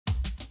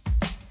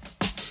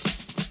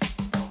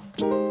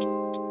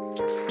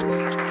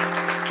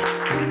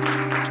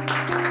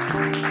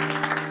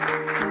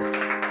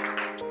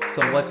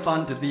So what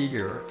fun to be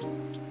here.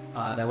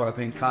 And I want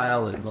to thank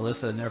Kyle and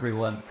Melissa and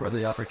everyone for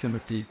the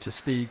opportunity to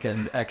speak.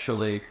 And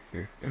actually,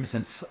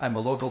 since I'm a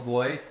local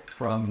boy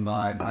from,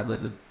 I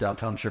live in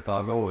downtown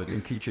Chicago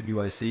and teach at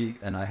UIC,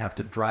 and I have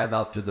to drive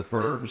out to the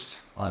firms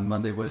on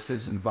Monday,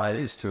 Wednesdays, and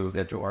Fridays to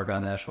get to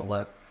Argonne National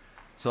Lab.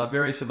 So I'm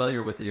very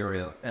familiar with the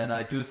area. And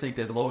I do think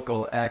that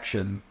local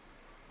action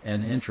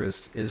and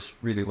interest is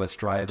really what's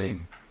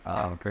driving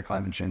the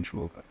climate change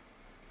movement.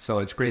 So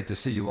it's great to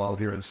see you all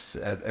here and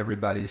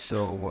everybody's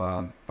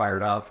so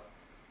fired up.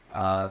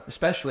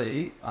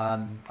 Especially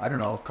on, I don't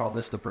know, call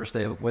this the first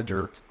day of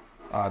winter.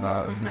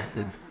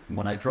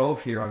 When I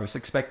drove here, I was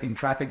expecting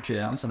traffic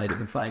jams, and I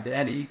didn't find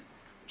any,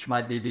 which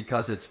might be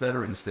because it's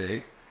Veterans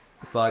Day.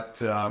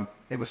 But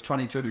it was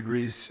 22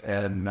 degrees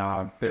and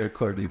very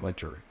clearly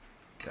winter.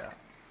 Yeah.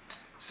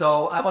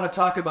 So I want to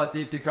talk about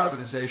deep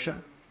decarbonization.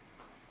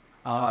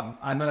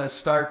 I'm going to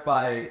start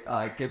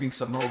by giving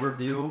some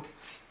overview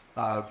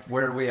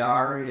where we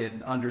are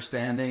in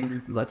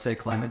understanding, let's say,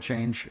 climate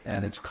change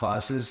and its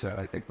causes.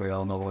 I think we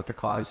all know what the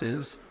cause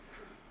is.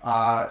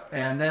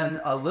 And then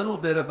a little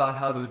bit about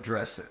how to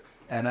address it.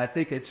 And I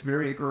think it's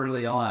very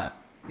early on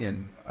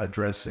in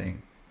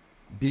addressing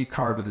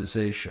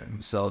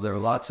decarbonization. So there are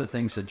lots of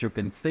things that you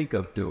can think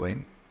of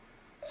doing,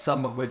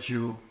 some of which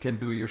you can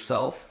do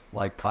yourself,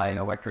 like buying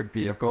an electric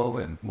vehicle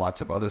and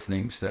lots of other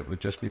things that would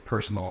just be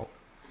personal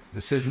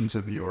decisions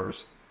of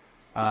yours.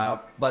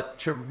 But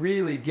to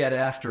really get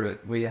after it,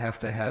 we have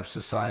to have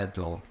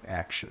societal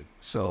action.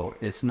 So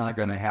it's not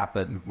going to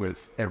happen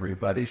with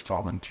everybody's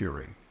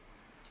volunteering.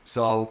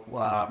 So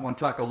I want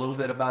to talk a little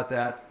bit about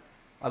that.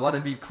 I want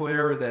to be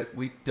clear that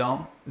we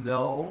don't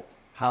know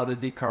how to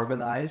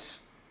decarbonize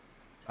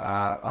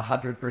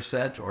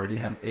 100% or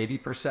even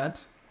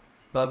 80%,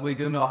 but we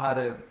do know how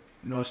to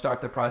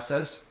start the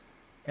process.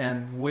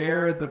 And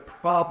where the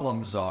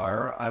problems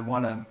are, I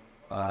want to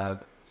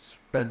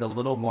spend a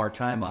little more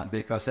time on,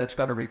 because that's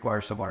going to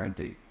require some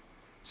R&D.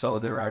 So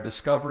there are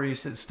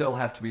discoveries that still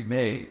have to be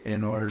made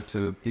in order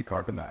to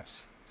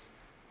decarbonize.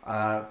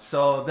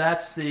 So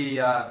that's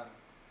the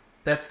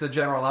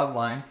general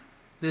outline.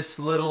 This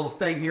little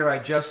thing here I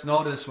just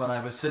noticed when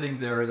I was sitting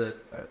there, that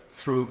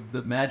through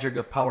the magic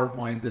of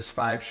PowerPoint, this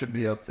 5 should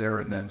be up there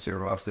and then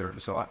 0 up there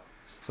and so on.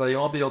 So you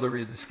won't be able to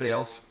read the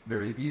scales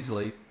very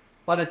easily,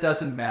 but it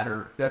doesn't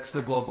matter. That's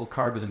the global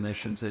carbon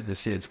emissions, and you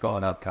see it's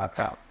going up,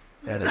 top.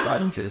 And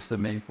it is the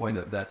main point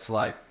of that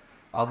slide.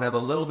 I'll have a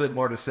little bit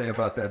more to say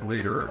about that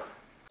later.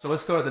 So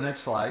let's go to the next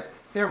slide.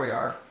 Here we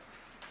are.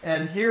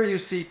 And here you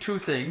see two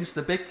things.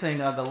 The big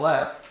thing on the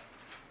left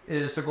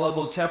is the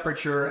global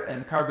temperature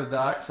and carbon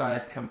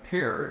dioxide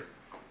compared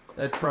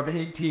from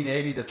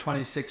 1880 to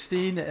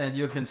 2016. And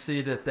you can see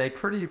that they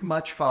pretty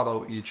much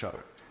follow each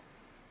other.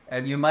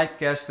 And you might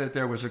guess that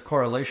there was a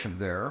correlation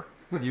there.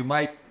 You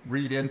might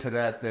read into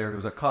that there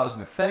was a cause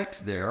and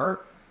effect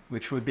there,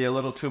 which would be a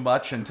little too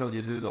much until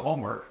you do the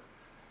homework.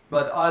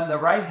 But on the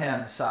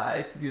right-hand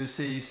side, you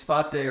see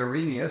Spot de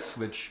Arrhenius,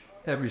 which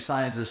every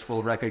scientist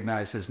will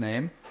recognize his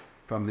name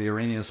from the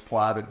Arrhenius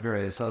plot and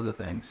various other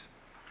things.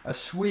 A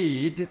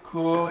Swede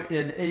who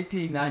in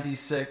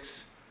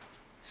 1896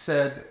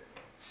 said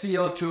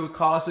CO2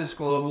 causes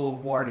global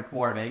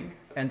warming,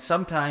 and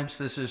sometimes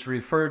this is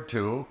referred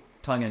to,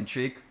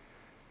 tongue-in-cheek,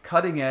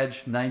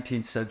 cutting-edge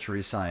 19th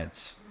century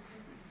science.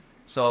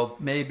 So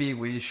maybe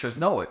we should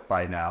know it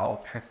by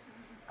now.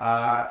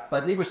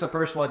 But he was the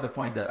first one to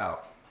point that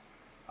out.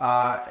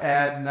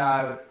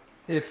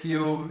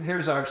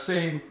 Here's our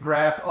same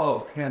graph.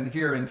 Oh, and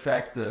here, in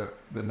fact, the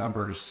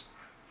numbers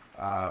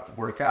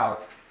work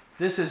out.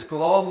 This is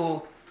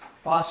global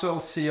fossil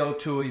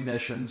CO2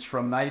 emissions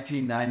from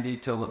 1990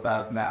 till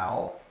about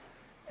now.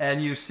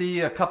 And you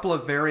see a couple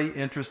of very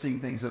interesting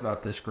things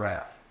about this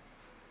graph.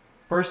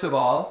 First of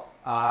all,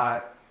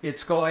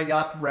 it's going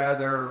up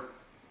rather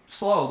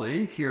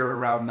slowly here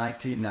around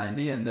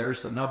 1990, and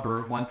there's the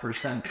number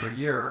 1% per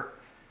year.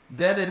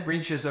 Then it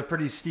reaches a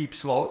pretty steep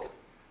slope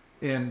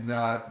in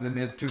the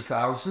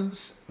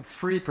mid-2000s,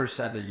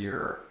 3% a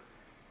year.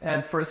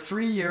 And for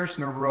 3 years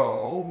in a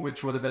row,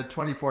 which would have been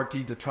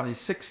 2014 to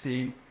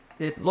 2016,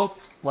 it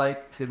looked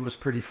like it was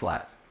pretty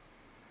flat.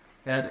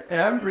 And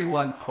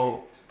everyone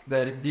hoped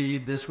that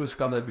indeed this was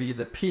going to be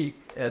the peak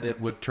and it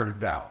would turn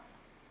down,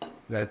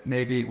 that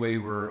maybe we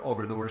were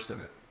over the worst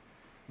of it.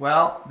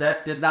 Well,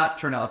 that did not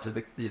turn out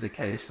to be the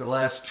case. The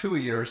last 2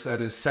 years, that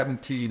is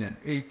 17 and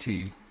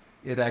 18,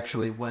 it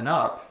actually went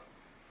up.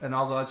 And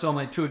although it's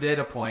only 2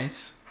 data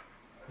points,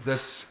 the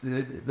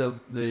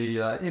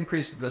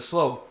increase of the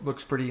slope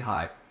looks pretty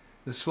high.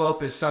 The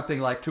slope is something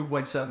like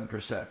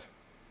 2.7%,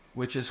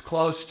 which is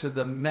close to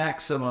the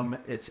maximum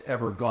it's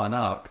ever gone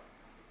up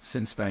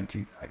since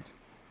 1990.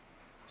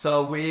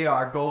 So we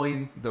are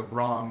going the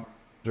wrong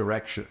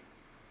direction.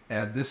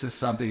 And this is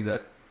something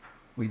that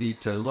we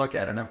need to look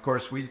at. And of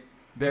course, we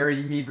very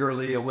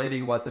eagerly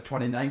awaiting what the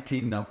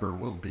 2019 number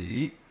will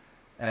be.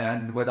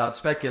 And without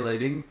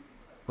speculating,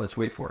 let's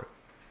wait for it.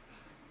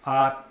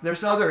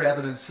 There's other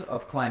evidence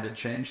of climate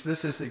change.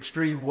 This is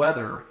extreme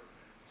weather.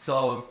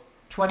 So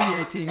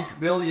 2018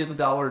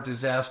 billion-dollar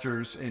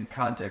disasters in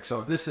context.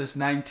 So this is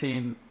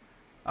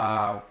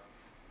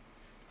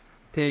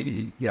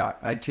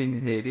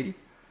 1980,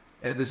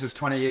 and this is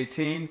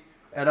 2018.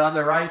 And on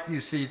the right, you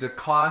see the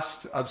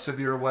cost of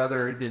severe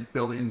weather in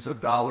billions of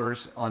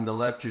dollars. On the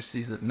left, you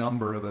see the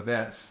number of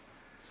events.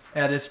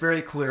 And it's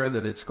very clear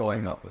that it's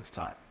going up with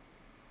time.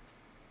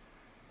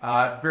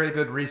 Very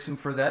good reason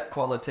for that.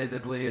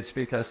 Qualitatively, it's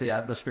because the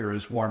atmosphere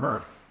is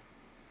warmer.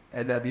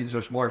 And that means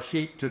there's more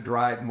heat to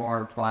drive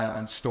more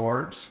violent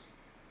storms.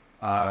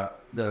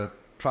 The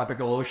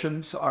tropical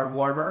oceans are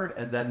warmer,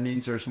 and that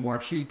means there's more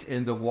heat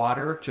in the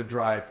water to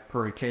drive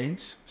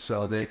hurricanes,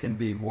 so they can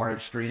be more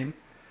extreme.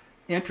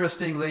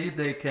 Interestingly,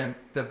 they can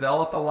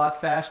develop a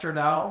lot faster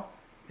now.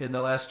 In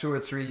the last 2 or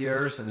 3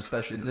 years, and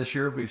especially this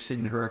year, we've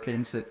seen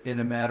hurricanes that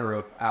in a matter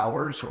of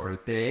hours or a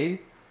day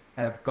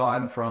have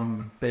gone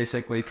from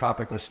basically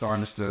tropical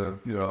storms to,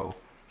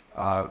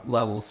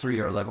 level 3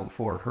 or level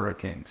 4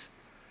 hurricanes.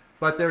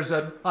 But there's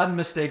an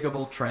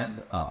unmistakable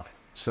trend up.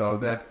 So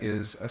that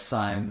is a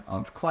sign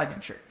of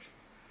climate change.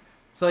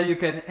 So you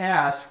can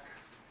ask,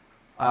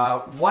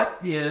 what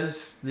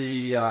is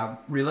the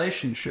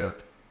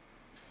relationship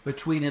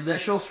between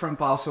emissions from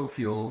fossil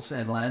fuels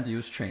and land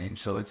use change?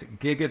 So it's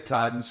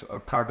gigatons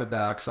of carbon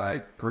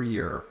dioxide per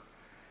year,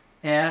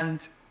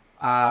 and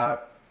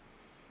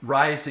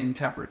rising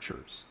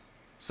temperatures.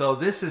 So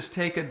this is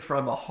taken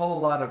from a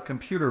whole lot of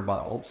computer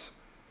models.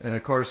 And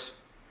of course,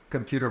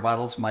 computer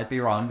models might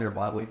be wrong, they're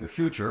modeling the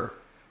future,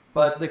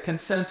 but the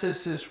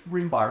consensus is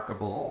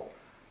remarkable.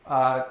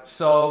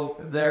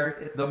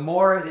 The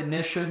more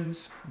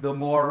emissions, the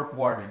more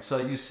warming. So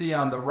you see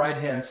on the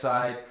right-hand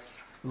side,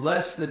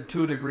 less than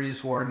 2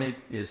 degrees warming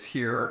is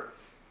here.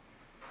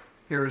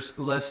 Here's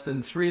less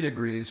than 3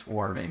 degrees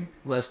warming,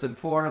 less than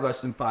 4,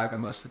 less than 5,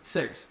 and less than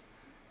 6.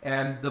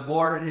 And the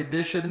more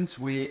emissions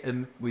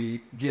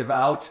we give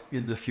out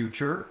in the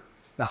future,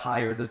 the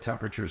higher the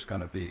temperature is going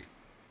to be.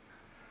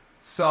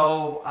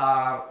 So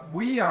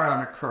we are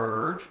on a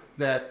curve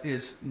that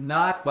is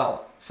not,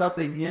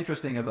 something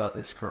interesting about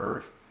this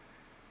curve.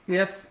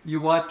 If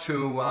you want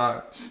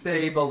to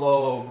stay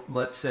below,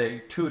 let's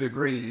say, 2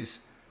 degrees,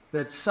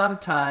 that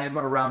sometime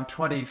around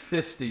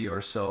 2050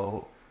 or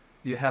so,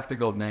 you have to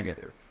go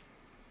negative.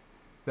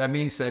 That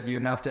means that you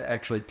have to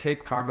actually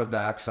take carbon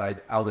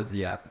dioxide out of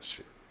the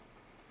atmosphere.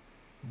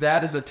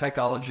 That is a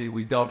technology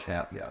we don't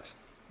have yet.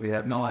 We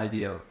have no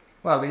idea.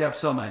 Well, we have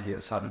some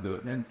ideas how to do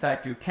it. In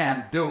fact, you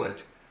can do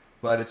it,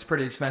 but it's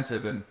pretty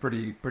expensive and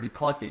pretty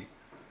clunky.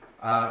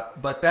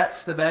 But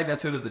that's the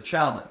magnitude of the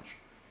challenge.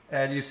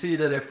 And you see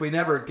that if we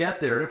never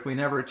get there, if we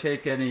never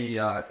take any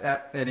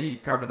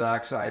carbon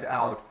dioxide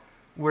out,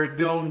 we're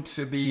doomed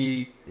to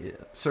be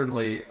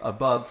certainly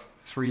above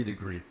 3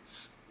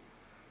 degrees.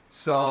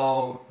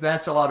 So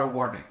that's a lot of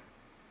warming.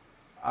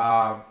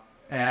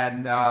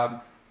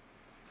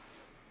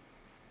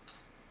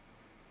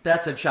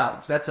 That's a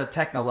challenge. That's a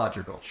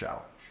technological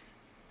challenge.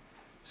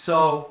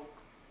 So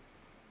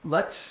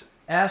let's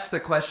ask the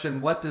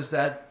question, what does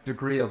that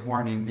degree of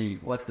warming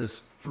mean? What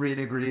does 3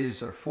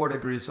 degrees or 4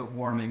 degrees of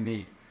warming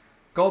mean?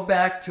 Go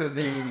back to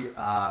the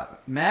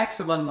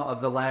maximum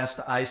of the last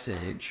ice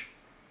age.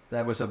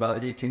 That was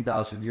about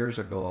 18,000 years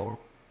ago.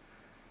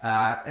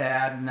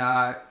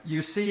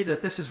 You see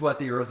that this is what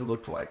the Earth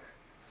looked like.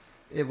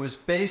 It was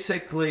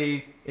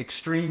basically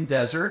extreme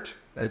desert.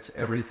 That's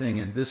everything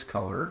in this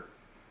color.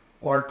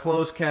 Or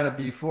closed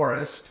canopy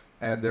forest,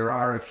 and there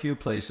are a few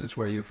places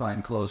where you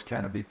find closed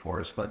canopy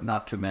forest, but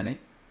not too many.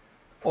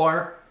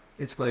 Or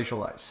it's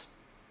glacial ice.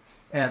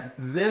 And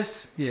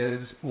this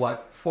is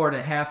what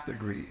 4.5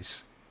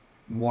 degrees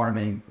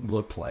warming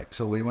looked like.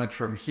 So we went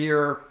from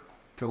here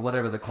to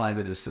whatever the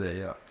climate is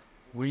today.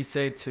 We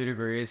say 2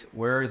 degrees.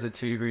 Where is the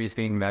 2 degrees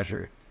being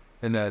measured?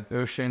 In the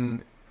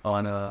ocean,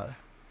 on a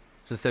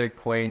specific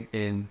point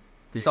in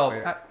the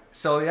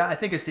So yeah, I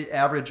think it's the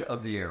average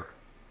of the year.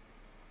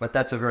 But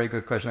that's a very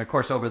good question. Of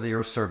course, over the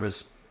Earth's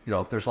surface,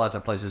 there's lots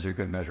of places you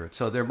could measure it.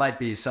 So there might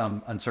be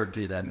some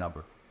uncertainty in that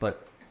number,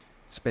 but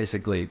it's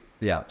basically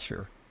the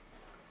atmosphere.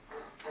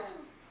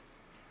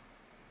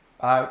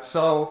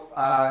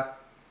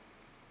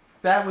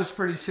 That was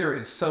pretty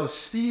serious. So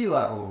sea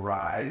level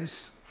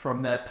rise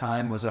from that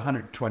time was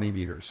 120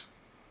 meters.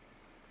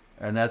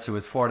 And that's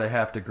with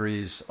 4.5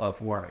 degrees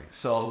of warming.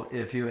 So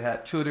if you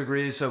had 2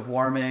 degrees of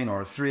warming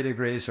or 3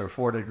 degrees or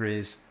 4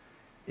 degrees,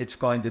 it's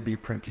going to be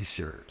pretty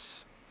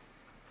serious.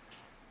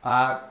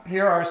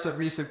 Here are some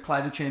recent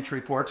climate change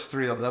reports,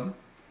 3 of them,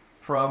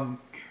 from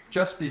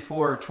just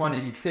before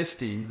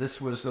 2015.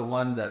 This was the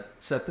one that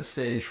set the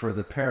stage for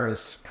the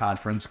Paris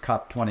conference,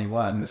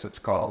 COP21, as it's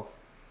called,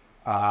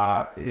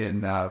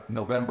 in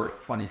November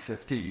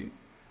 2015.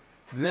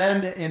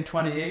 Then in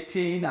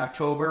 2018,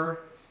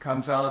 October,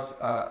 comes out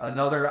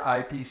another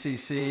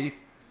IPCC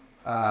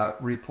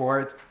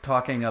report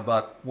talking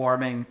about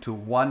warming to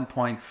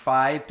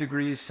 1.5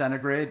 degrees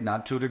centigrade,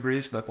 not 2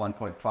 degrees, but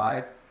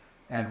 1.5,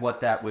 and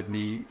what that would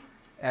mean.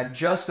 And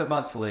just a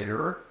month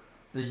later,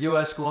 the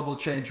U.S. Global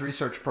Change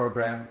Research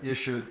Program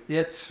issued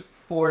its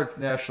 4th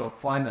National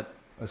Climate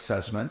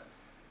Assessment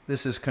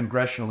This is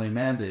congressionally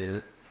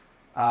mandated.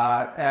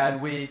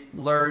 And we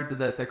learned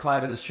that the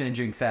climate is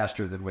changing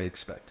faster than we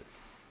expected.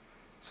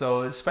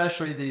 So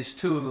especially these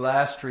two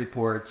last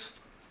reports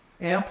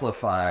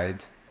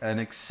amplified and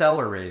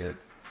accelerated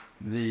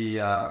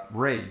the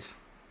rate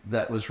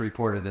that was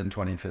reported in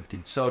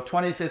 2015. So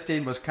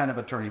 2015 was kind of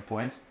a turning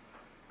point.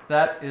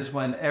 That is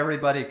when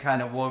everybody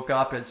kind of woke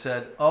up and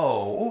said,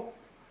 oh,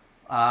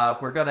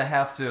 we're going to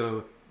have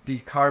to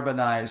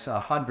decarbonize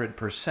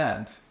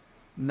 100%,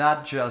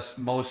 not just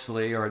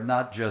mostly or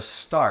not just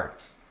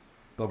start,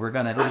 but we're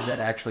going to have that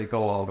actually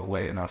go all the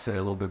way. And I'll say a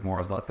little bit more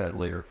about that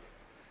later.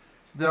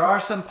 There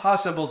are some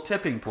possible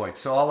tipping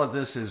points. So all of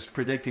this is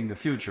predicting the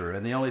future.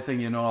 And the only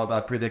thing you know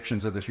about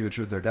predictions of the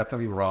future, they're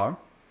definitely wrong.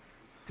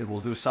 It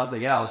will do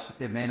something else.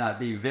 It may not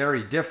be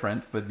very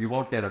different, but you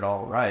won't get it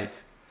all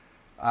right.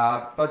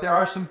 But there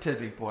are some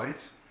tipping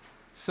points.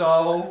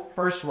 So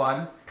first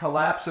one,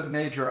 collapse of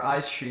major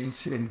ice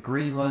sheets in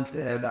Greenland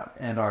and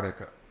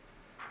Antarctica.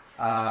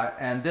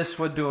 And this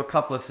would do a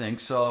couple of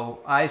things. So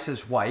ice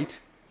is white.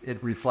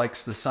 It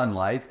reflects the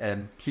sunlight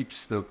and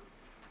keeps the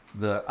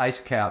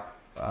ice cap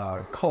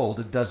cold.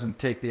 It doesn't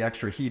take the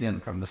extra heat in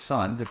from the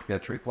sun that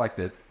gets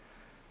reflected.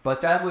 But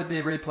that would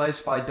be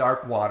replaced by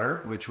dark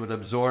water, which would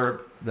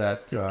absorb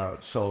that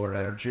solar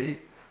energy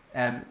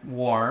and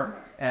warm,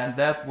 and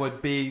that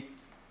would be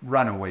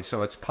runaway.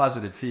 So it's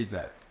positive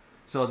feedback.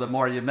 So the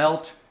more you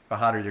melt, the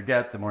hotter you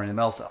get. The more you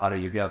melt, the hotter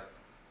you get.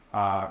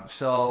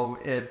 So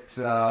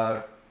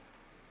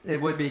it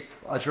would be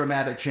a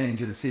dramatic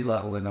change in sea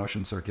level and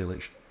ocean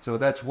circulation. So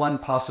that's one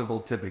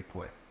possible tipping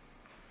point,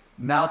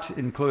 not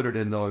included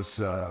in those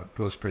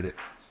predictions.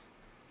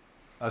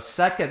 A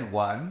second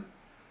one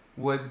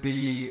would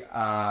be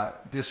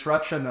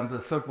disruption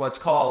of what's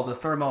called the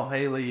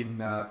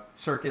thermohaline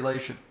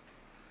circulation.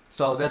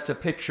 So that's a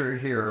picture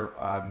here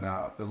on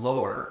the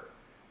lower.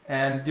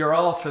 And you're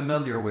all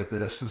familiar with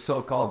it. It's the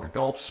so-called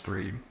Gulf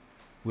Stream,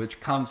 which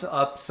comes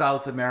up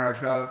South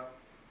America,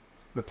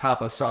 the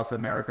top of South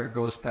America,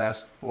 goes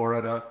past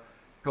Florida,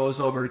 goes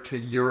over to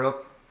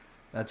Europe.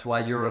 That's why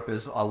Europe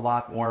is a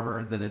lot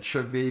warmer than it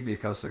should be,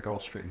 because the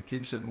Gulf Stream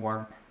keeps it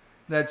warm.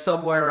 Then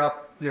somewhere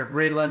up near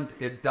Greenland,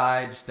 it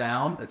dives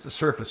down. It's a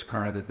surface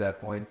current at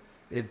that point.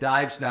 It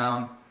dives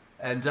down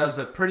and does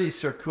a pretty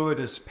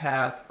circuitous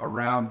path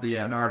around the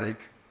Antarctic,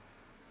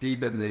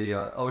 deep in the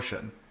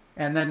ocean,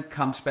 and then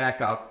comes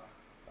back up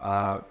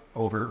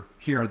over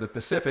here in the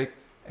Pacific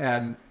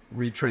and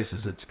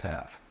retraces its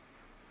path.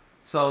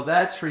 So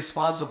that's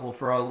responsible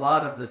for a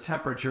lot of the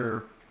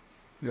temperature,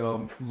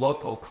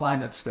 local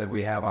climates that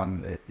we have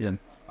on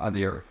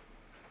the Earth.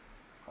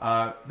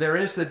 There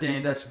is the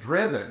danger that's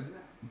driven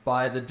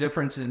by the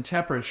difference in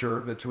temperature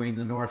between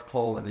the North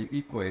Pole and the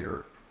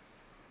equator.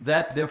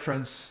 That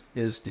difference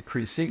is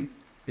decreasing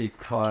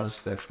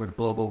because that's what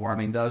global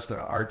warming does.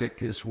 The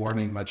Arctic is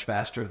warming much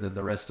faster than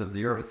the rest of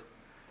the Earth.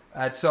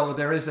 And so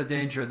there is a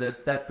danger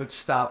that could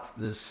stop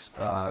this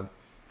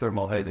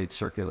thermohaline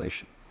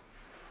circulation.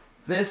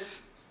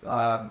 This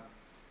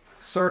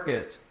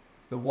circuit,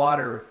 the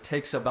water,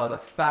 takes about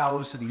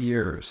 1,000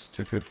 years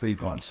to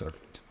complete one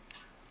circuit.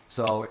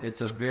 So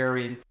it's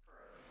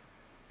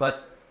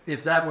but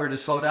if that were to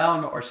slow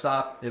down or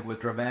stop, it would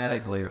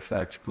dramatically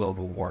affect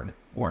global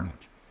warming.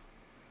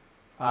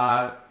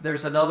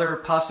 There's another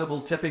possible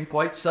tipping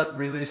point, sudden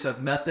release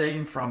of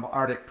methane from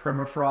Arctic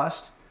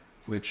permafrost,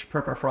 which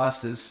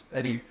permafrost is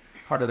any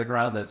part of the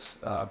ground that's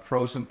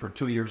frozen for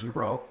 2 years in a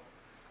row.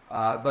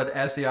 But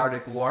as the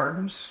Arctic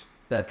warms,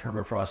 that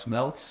permafrost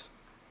melts.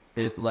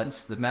 It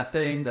lets the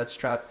methane that's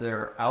trapped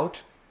there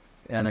out.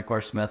 And of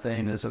course,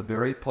 methane is a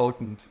very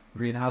potent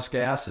greenhouse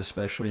gas,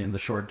 especially in the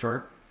short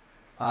term.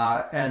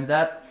 And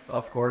that,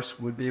 of course,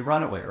 would be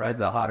runaway, right?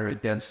 The hotter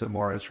it gets, the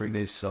more it's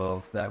released.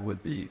 So that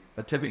would be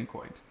a tipping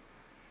point.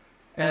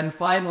 And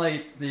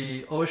finally,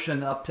 the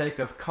ocean uptake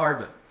of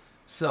carbon.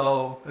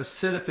 So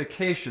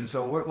acidification.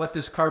 So what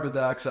does carbon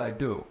dioxide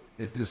do?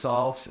 It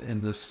dissolves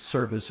in the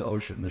surface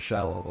ocean, the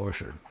shallow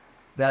ocean.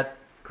 That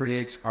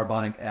creates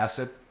carbonic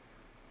acid.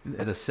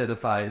 It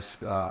acidifies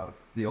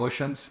the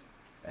oceans.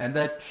 And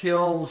that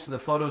kills the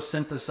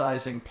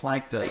photosynthesizing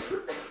plankton,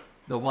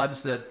 the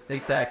ones that, in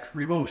fact,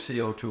 remove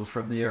CO2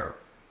 from the air.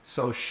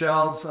 So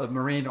shells of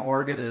marine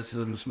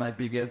organisms might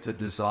begin to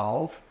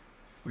dissolve,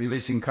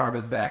 releasing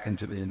carbon back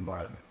into the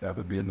environment. That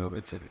would be a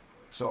novativity.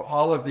 So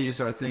all of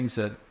these are things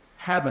that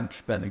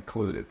haven't been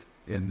included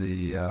in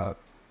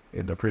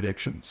the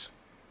predictions.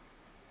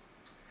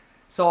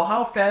 So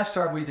how fast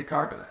are we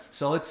decarbonized?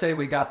 So let's say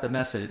we got the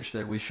message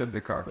that we should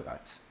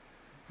decarbonize.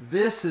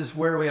 This is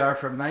where we are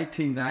from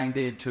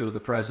 1990 to the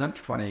present,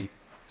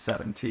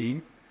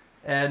 2017.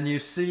 And you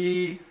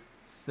see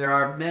there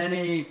are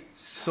many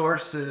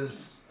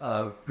sources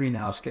of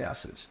greenhouse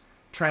gases.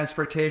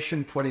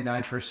 Transportation,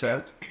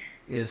 29%,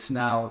 is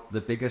now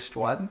the biggest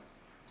one.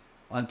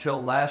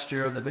 Until last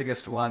year, the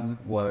biggest one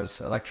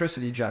was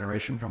electricity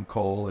generation from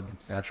coal and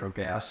natural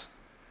gas.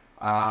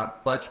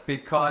 But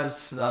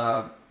because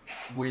that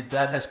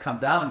has come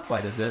down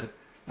quite a bit,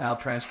 now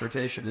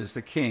transportation is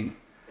the king.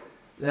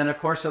 Then, of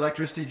course,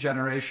 electricity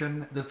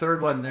generation. The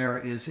third one there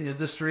is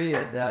industry,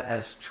 and that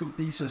has two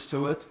pieces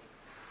to it.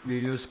 You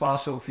use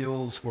fossil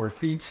fuels for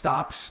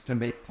feedstocks to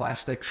make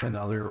plastics and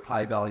other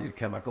high-value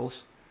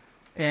chemicals.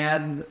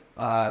 And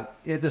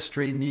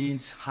industry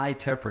needs high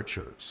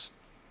temperatures,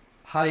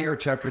 higher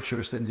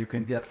temperatures than you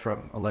can get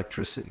from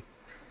electricity.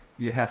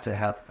 You have to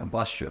have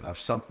combustion of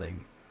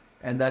something.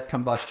 And that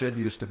combustion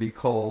used to be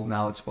coal,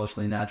 now it's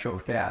mostly natural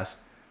gas.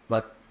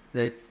 But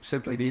they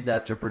simply need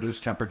that to produce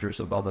temperatures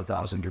above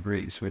 1,000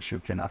 degrees, which you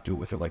cannot do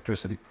with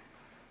electricity.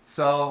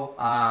 So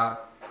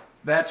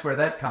that's where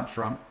that comes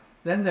from.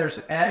 Then there's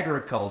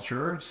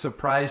agriculture.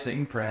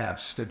 Surprising,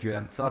 perhaps, that you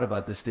haven't thought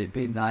about this, it'd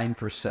be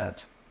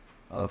 9%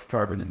 of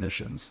carbon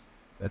emissions.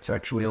 That's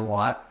actually a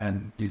lot,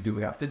 and you do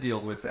have to deal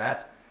with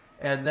that.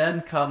 And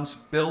then comes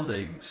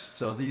buildings.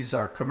 So these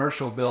are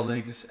commercial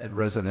buildings and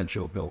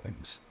residential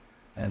buildings.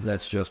 And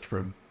that's just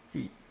from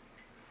heat.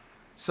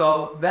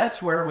 So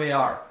that's where we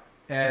are.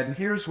 And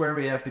here's where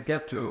we have to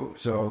get to.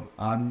 So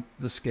on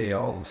the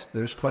scales,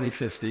 there's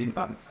 2050.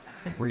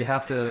 We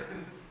have to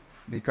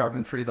be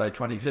carbon-free by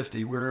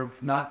 2050. We're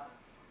not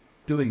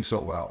doing so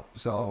well.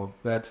 So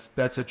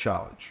that's a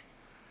challenge.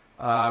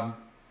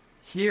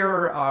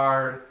 Here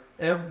are,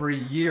 every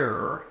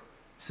year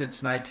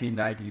since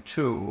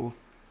 1992,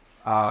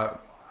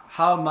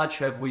 how much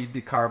have we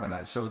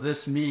decarbonized? So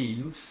this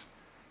means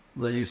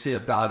that you see a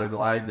dotted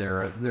line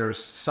there.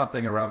 There's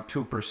something around 2%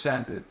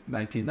 in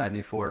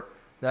 1994.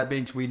 That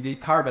means we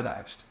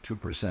decarbonized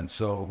 2%.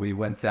 So we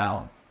went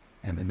down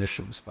in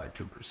emissions by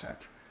 2%.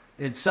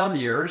 In some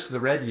years, the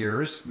red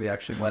years, we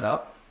actually went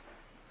up.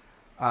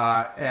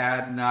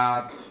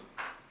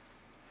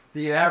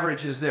 The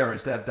average is there,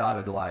 is that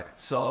dotted line.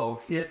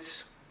 So we're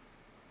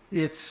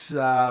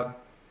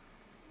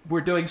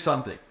doing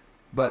something,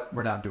 but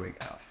we're not doing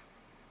enough.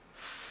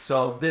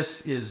 So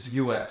this is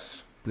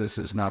US. This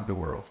is not the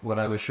world. What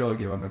I was showing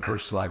you on the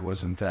first slide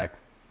was, in fact,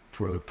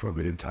 for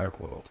the entire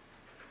world.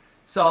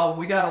 So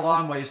we got a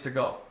long ways to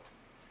go.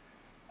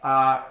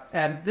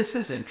 And this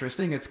is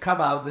interesting. It's come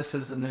out, this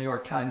is the New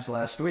York Times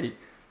last week.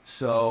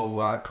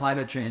 So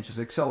climate change is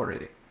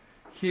accelerating.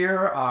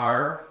 Here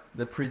are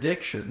the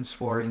predictions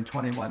for, in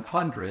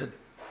 2100,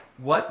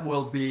 what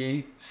will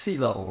be sea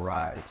level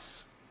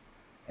rise.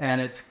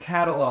 And it's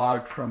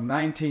cataloged from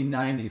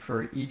 1990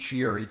 for each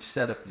year, each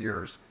set of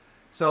years.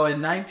 So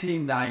in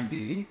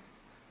 1990,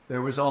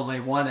 there was only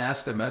one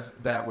estimate,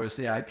 that was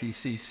the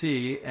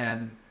IPCC,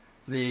 and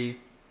the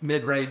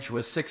mid-range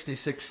was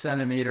 66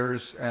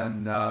 centimeters,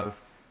 and the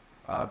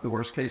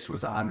worst case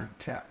was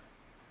 110.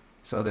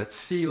 So that's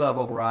sea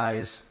level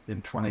rise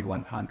in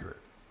 2100.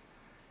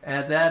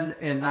 And then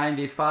in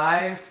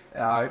 95,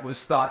 it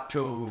was thought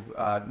to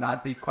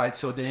not be quite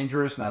so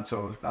dangerous, not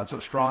so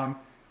strong.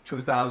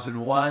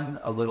 2001,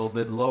 a little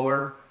bit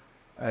lower.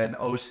 And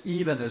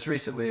even as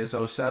recently as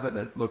 07,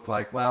 it looked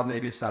like, well,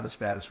 maybe it's not as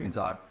bad as we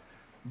thought.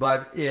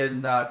 But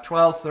in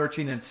 12,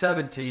 13, and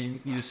 17,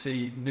 you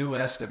see new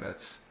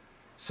estimates.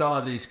 Some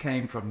of these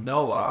came from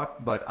NOAA,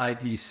 but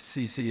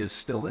IPCC is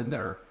still in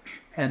there,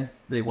 and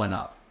they went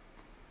up.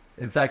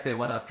 In fact, they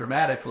went up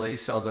dramatically.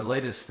 So the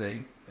latest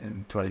thing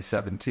in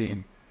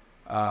 2017,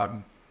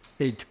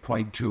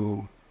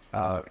 8.2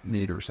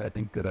 meters. I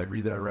think, did I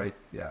read that right?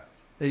 Yeah.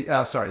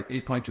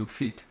 8.2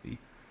 feet.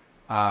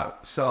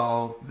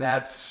 So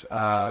that's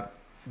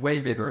way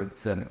bigger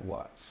than it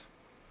was.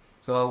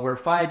 So we're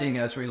finding,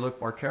 as we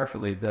look more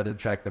carefully, that in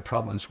fact the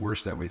problem is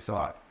worse than we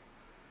thought.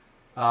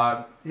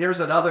 Here's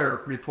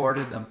another report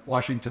in the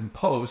Washington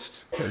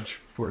Post,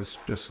 which was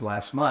just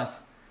last month.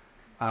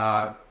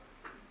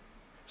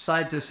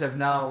 Scientists have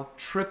now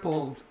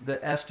tripled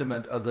the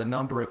estimate of the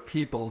number of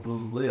people who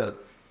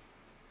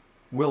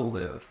will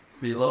live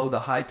below the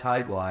high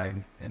tide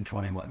line in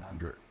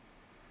 2100.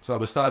 So it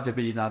was thought to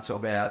be not so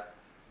bad,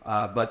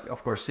 but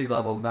of course sea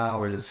level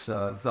now is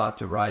thought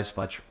to rise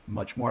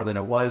much more than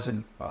it was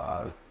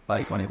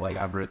by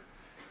 2100,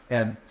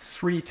 and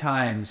 3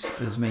 times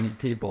as many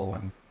people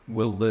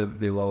will live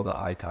below the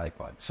high tide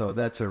line. So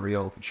that's a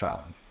real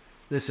challenge.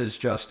 This is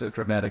just a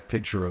dramatic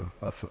picture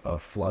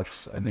of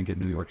floods, I think, in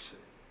New York City.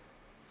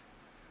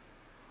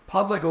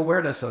 Public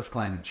awareness of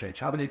climate change.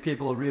 How many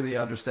people really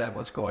understand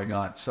what's going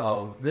on?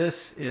 So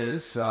this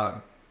is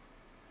a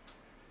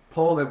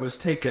poll that was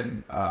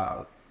taken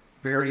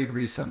very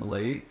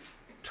recently.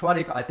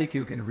 I think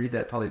you can read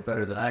that probably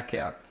better than I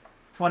can.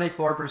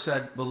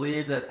 24%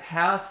 believe that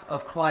half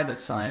of climate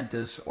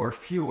scientists or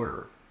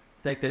fewer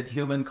think that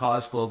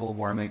human-caused global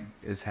warming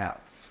is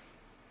happening.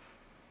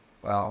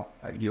 Well,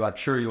 I'm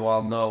sure you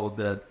all know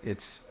that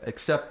it's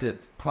accepted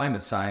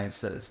climate science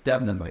that it's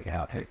definitely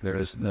happening.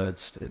 It's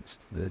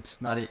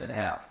not even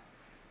half.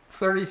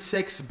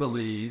 36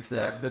 believes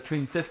that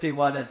between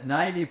 51 and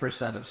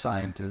 90% of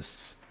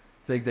scientists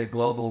think that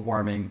global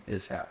warming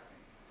is happening.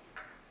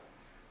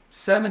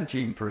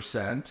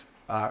 17%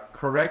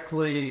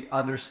 correctly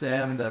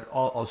understand that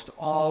almost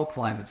all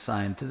climate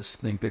scientists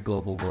think that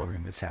global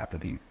warming is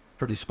happening.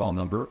 Pretty small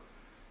number.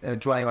 And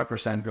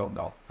 21% don't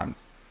know.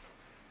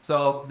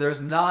 So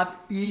there's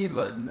not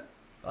even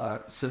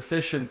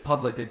sufficient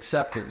public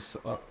acceptance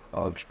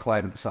of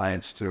climate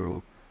science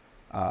to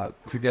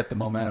get the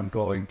momentum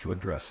going to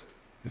address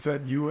it. Is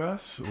that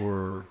U.S.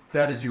 or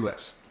That is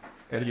U.S.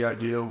 any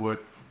idea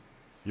what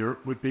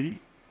Europe would be?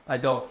 I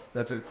don't.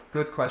 That's a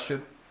good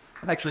question.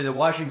 Actually, the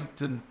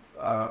Washington,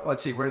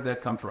 let's see, where did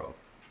that come from?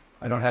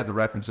 I don't have the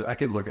reference. I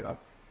can look it up.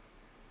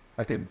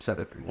 I can set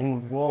it.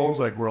 Seems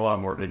like we're a lot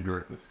more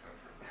ignorant in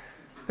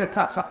this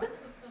country.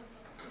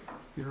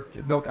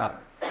 No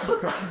doubt.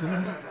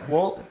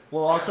 We'll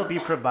also be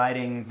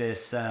providing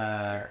this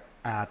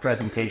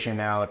presentation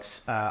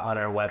out on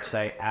our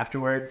website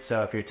afterwards.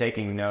 So if you're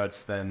taking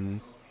notes, then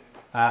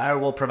I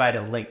will provide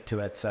a link to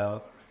it.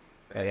 So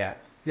yeah.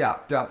 Yeah.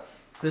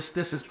 This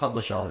is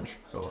published knowledge,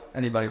 so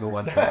anybody who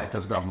wants that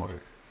does download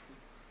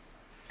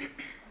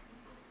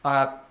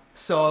it.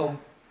 So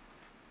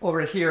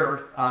over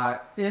here,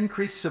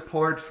 increased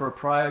support for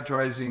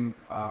prioritizing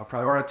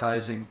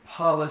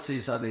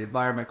policies on the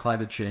environment,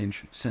 climate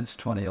change since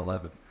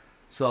 2011.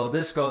 So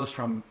this goes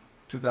from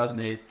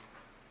 2008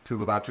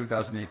 to about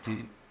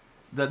 2018.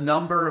 The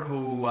number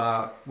who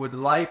would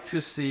like to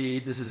see,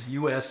 this is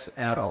U.S.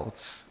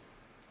 adults,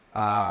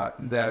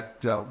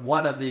 that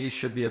one of these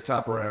should be a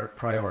top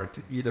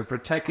priority, either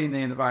protecting the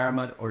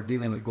environment or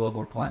dealing with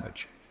global climate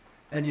change.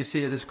 And you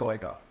see it is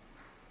going up.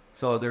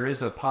 So there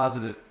is a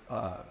positive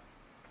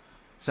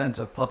sense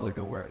of public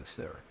awareness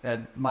there.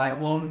 And my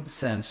own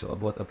sense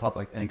of what the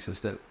public thinks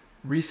is that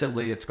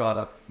recently it's got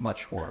up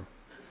much more,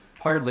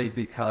 partly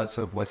because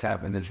of what's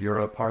happened in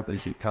Europe, partly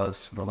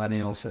because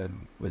millennials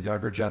and the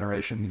younger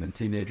generation, even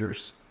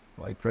teenagers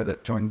like Greta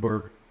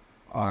Thunberg,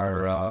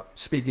 are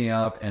speaking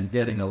up and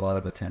getting a lot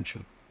of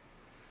attention.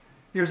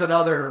 Here's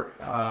another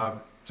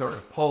sort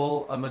of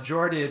poll. A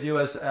majority of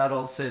U.S.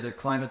 adults say that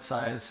climate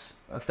science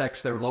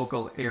affects their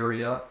local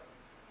area.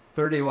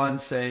 31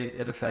 say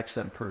it affects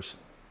them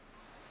personally.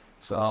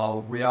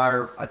 So we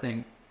are, I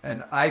think,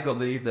 and I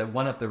believe that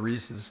one of the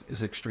reasons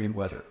is extreme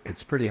weather.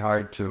 It's pretty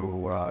hard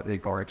to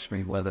ignore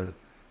extreme weather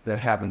that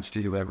happens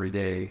to you every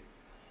day,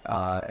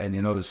 and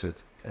you notice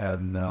it,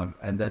 and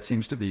that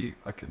seems to be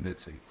a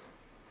convincing.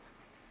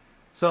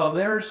 So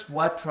there's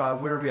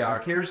where we are.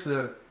 Here's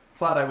the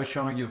plot I was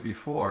showing you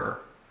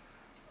before.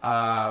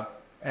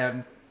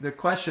 And the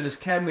question is,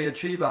 can we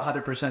achieve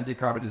 100%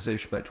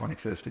 decarbonization by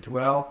 2050?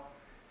 Well,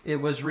 it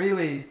was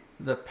really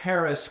the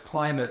Paris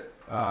climate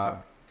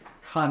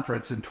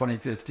conference in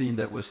 2015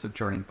 that was the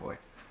turning point.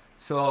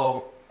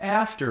 So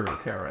after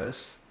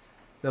Paris,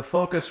 the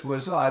focus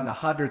was on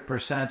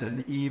 100%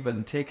 and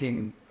even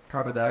taking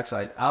carbon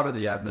dioxide out of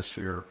the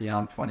atmosphere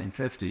beyond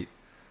 2050.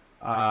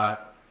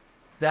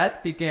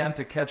 That began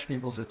to catch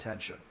people's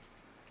attention.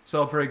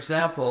 So for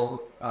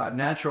example,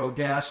 natural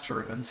gas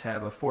turbines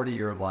have a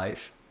 40-year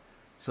life.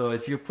 So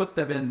if you put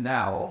them in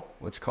now,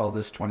 what's called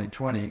this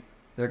 2020,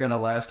 they're going to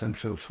last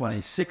until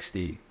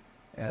 2060.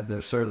 And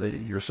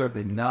you're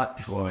certainly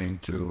not going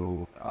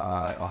to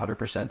 100%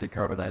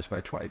 decarbonize by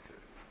 2050.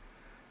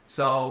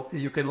 So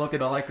you can look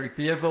at electric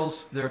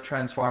vehicles. They're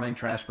transforming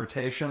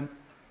transportation.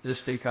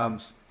 This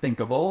becomes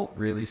thinkable,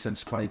 really,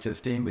 since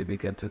 2015. We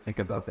begin to think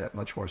about that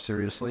much more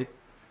seriously.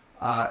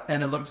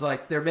 And it looks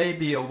like there may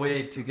be a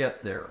way to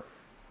get there,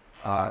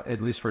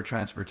 at least for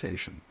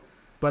transportation.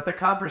 But the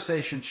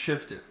conversation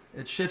shifted.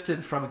 It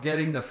shifted from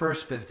getting the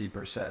first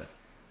 50%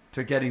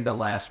 to getting the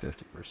last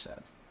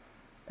 50%.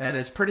 And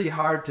it's pretty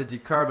hard to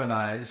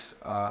decarbonize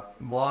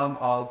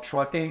long-haul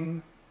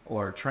trucking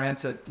or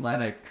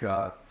transatlantic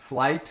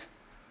flight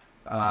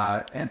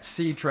and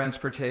sea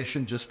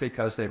transportation just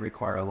because they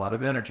require a lot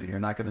of energy. You're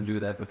not going to do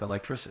that with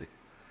electricity.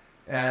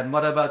 And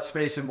what about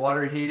space and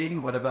water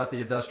heating? What about the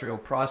industrial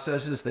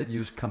processes that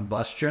use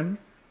combustion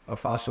of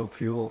fossil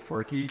fuel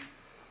for heat?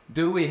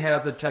 Do we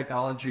have the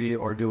technology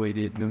or do we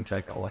need new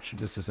technology?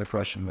 This is a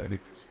question maybe.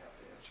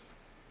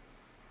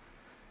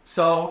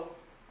 So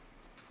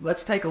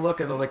let's take a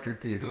look at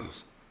electric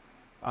vehicles.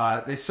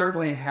 They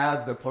certainly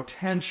have the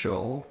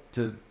potential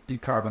to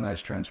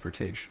decarbonize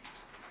transportation,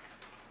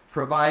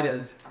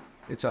 provided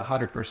it's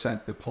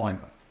 100%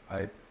 deployment,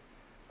 right?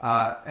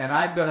 And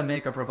I'm going to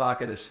make a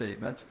provocative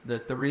statement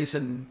that the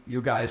reason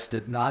you guys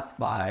did not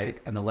buy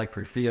an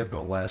electric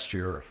vehicle last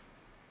year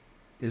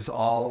is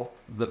all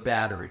the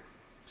battery.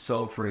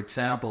 So, for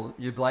example,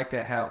 you'd like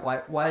to have,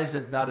 why is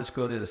it not as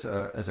good as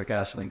a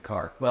gasoline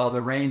car? Well,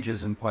 the range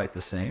isn't quite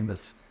the same.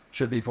 It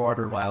should be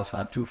 400 miles,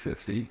 not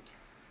 250.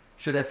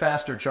 Should have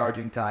faster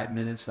charging time,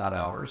 minutes, not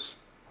hours.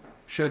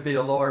 Should be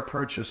a lower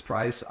purchase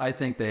price. I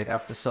think they'd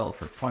have to sell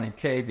for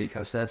 $20K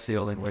because that's the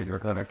only way you're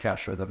going to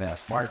capture the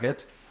mass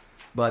market.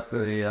 But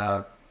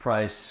the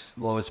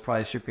lowest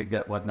price you could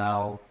get one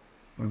now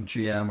from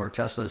GM or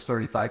Tesla is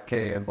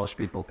 $35K, and most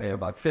people pay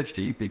about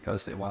 $50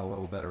 because they want a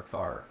little better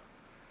car.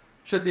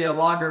 Should be a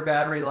longer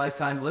battery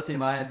lifetime.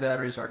 Lithium-ion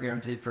batteries are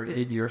guaranteed for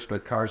 8 years,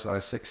 but cars are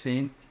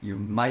 16. You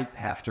might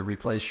have to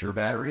replace your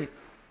battery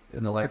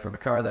in the life of a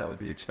car. That would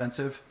be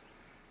expensive.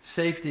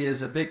 Safety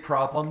is a big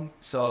problem.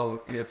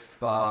 So if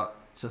the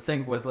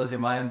thing with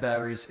lithium-ion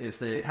batteries is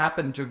they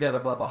happen to get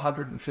above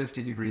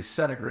 150 degrees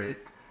centigrade,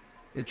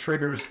 it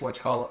triggers what's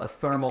called a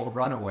thermal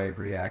runaway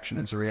reaction.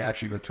 It's a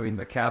reaction between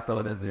the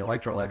cathode and the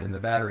electrolyte in the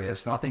battery. It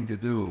has nothing to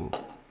do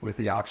with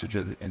the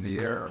oxygen in the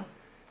air.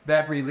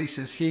 That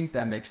releases heat,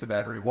 that makes the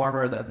battery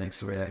warmer, that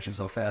makes the reaction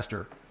go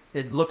faster.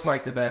 It looks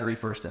like the battery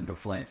burst into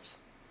flames.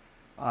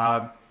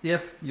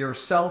 If your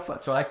cell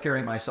phone, so I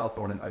carry my cell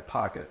phone in my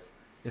pocket.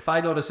 If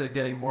I notice it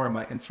getting warm,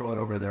 I can throw it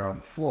over there on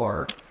the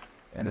floor.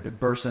 And if it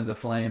bursts into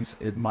flames,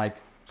 it might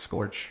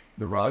scorch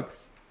the rug.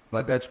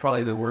 But that's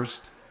probably the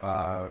worst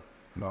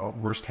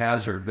worst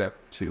hazard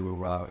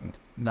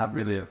not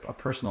really a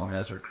personal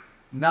hazard.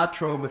 Not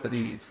true with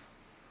an EV.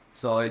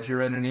 So if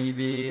you're in an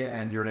EV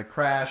and you're in a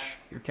crash,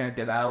 you can't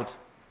get out,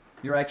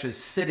 you're actually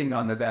sitting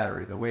on the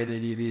battery. The way that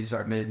EVs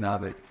are made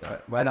now,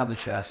 right on the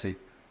chassis,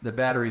 the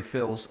battery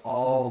fills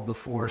all the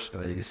floor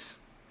space,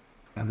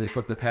 and they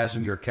put the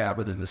passenger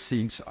cabin and the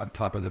seats on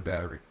top of the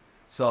battery.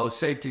 So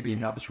safety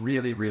becomes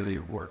really, really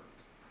important.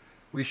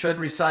 We should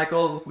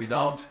recycle, we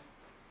don't.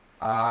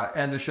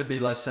 And there should be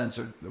less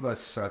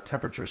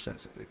temperature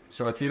sensitive.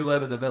 So if you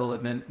live in the middle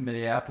of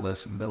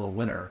Minneapolis in the middle of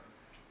winter,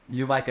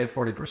 you might get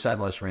 40%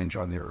 less range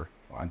on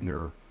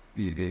your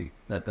EV.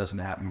 That doesn't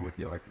happen with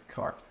the electric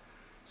car.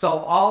 So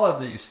all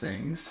of these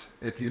things,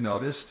 if you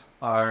noticed,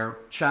 are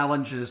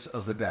challenges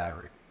of the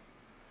battery.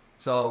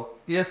 So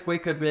if we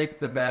could make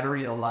the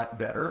battery a lot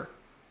better,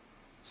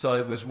 so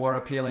it was more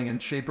appealing and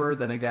cheaper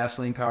than a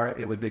gasoline car,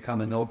 it would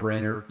become a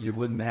no-brainer. You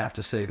wouldn't have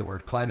to say the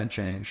word climate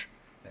change.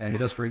 And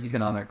just for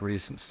economic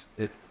reasons,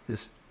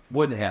 this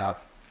would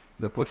have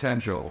the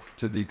potential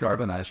to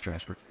decarbonize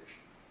transportation.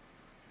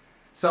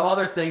 So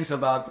other things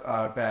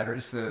about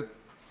batteries, the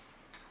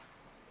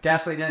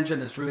gasoline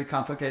engine is really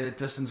complicated,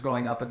 pistons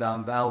going up and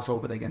down, valves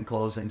opening and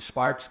closing,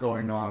 sparks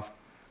going off,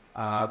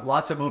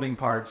 lots of moving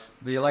parts.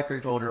 The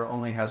electric motor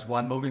only has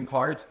one moving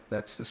part,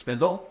 that's the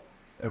spindle.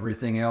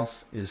 Everything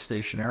else is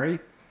stationary.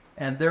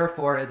 And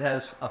therefore, it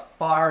has a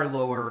far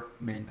lower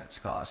maintenance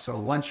cost. So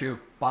once you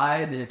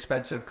buy the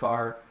expensive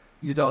car,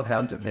 you don't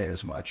have to pay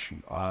as much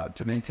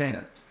to maintain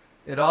it.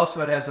 It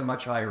has a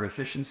much higher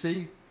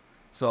efficiency.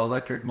 So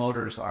electric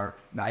motors are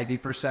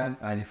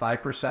 90%,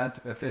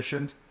 95%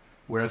 efficient,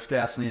 whereas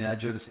gasoline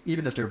engines,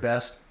 even if they're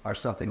best, are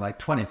something like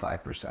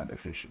 25%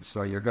 efficient.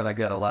 So you're going to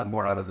get a lot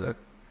more out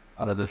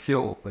of the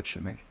fuel that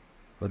you make,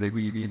 or the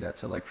EV,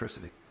 that's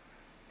electricity.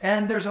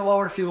 And there's a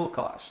lower fuel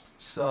cost.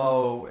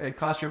 So it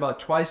costs you about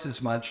twice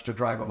as much to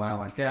drive a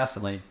mile on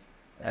gasoline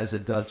as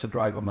it does to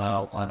drive a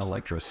mile on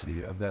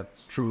electricity.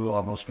 That's true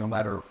almost no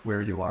matter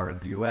where you are in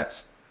the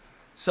US.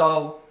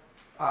 So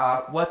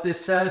what this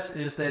says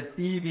is that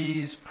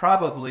EVs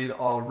probably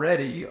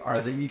already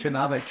are the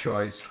economic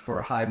choice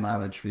for high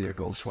mileage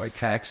vehicles like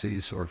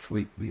taxis or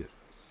fleet vehicles.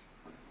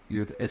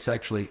 It's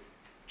actually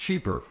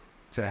cheaper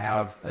to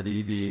have an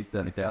EV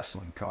than a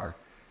gasoline car.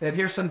 And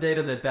here's some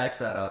data that backs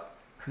that up.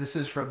 This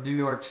is from New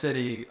York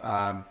City,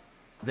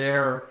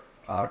 their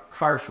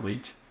car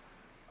fleet.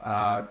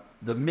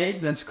 The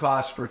maintenance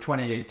cost for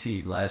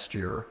 2018 last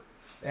year.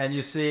 And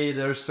you see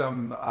there's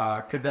some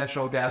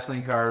conventional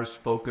gasoline cars,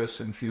 Focus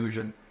and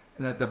Fusion.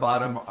 And at the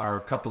bottom are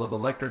a couple of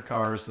electric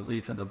cars, the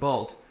Leaf and the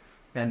Bolt.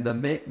 And the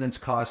maintenance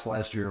cost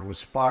last year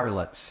was far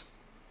less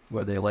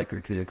for the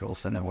electric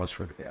vehicles than it was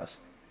for the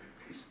gasoline.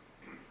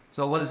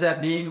 So what does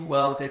that mean?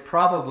 Well, it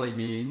probably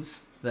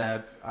means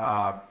that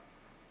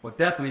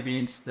definitely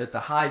means that the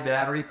high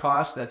battery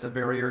cost, that's a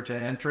barrier to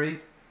entry,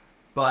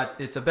 but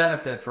it's a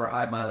benefit for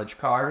high mileage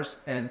cars,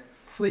 and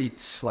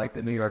fleets like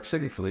the New York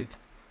City fleet,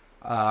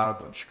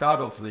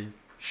 Chicago fleet,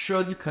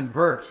 should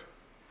convert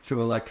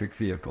to electric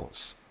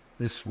vehicles.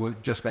 This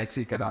just makes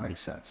economic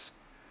sense.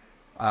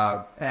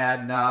 You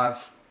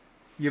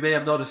may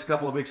have noticed a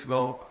couple of weeks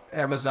ago,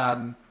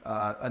 Amazon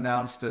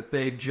announced that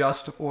they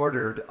just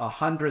ordered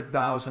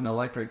 100,000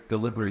 electric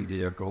delivery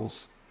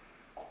vehicles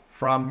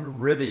from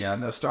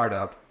Rivian, a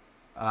startup,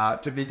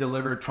 to be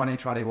delivered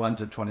 2021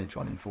 to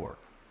 2024.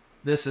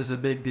 This is a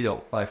big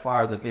deal, by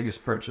far the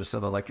biggest purchase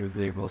of electric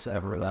vehicles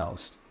ever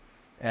announced.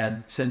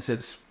 And since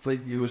it's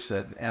fleet use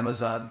at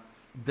Amazon,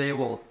 they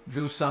will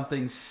do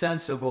something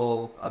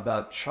sensible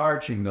about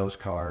charging those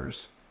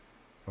cars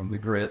from the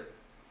grid.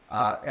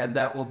 And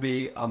that will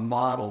be a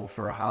model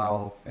for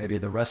how maybe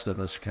the rest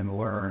of us can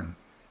learn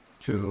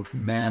to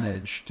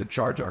manage to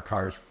charge our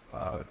cars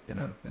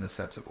in a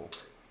sensible way.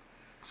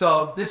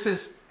 So this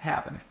is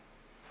happening.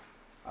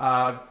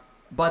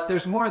 But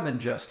there's more than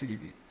just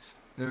EVs.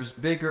 There's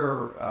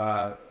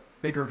bigger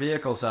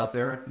vehicles out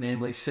there,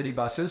 namely city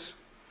buses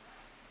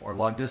or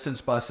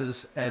long-distance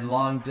buses and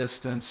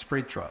long-distance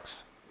freight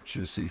trucks, which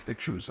you see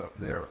pictures up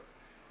there.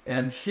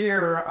 And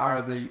here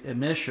are the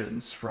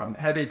emissions from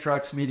heavy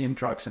trucks, medium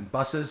trucks, and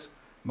buses.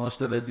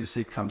 Most of it you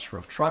see comes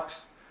from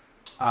trucks.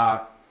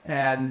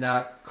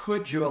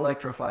 Could you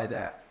electrify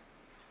that?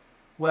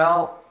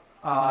 Well,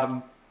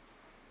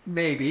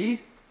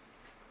 maybe.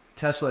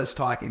 Tesla is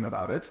talking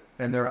about it,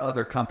 and there are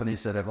other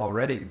companies that have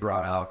already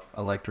brought out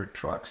electric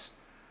trucks.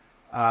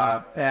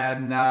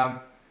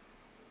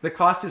 The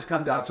cost has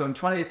come down. So in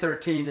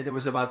 2013, it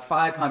was about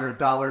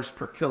 $500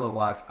 per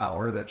kilowatt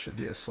hour. That should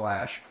be a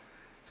slash.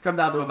 It's come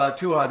down to about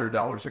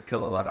 $200 a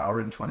kilowatt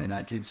hour in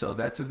 2019. So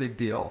that's a big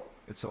deal.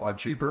 It's a lot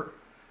cheaper.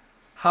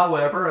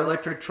 However,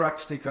 electric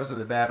trucks, because of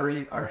the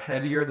battery, are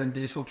heavier than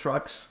diesel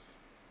trucks.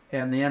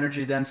 And the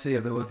energy density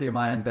of the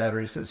lithium-ion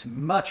batteries is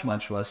much,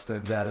 much less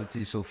than that of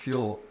diesel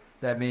fuel.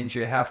 That means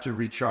you have to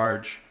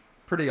recharge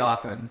pretty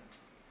often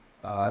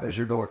as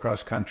you go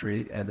across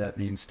country, and that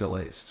means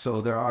delays.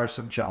 So there are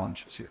some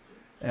challenges here.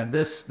 And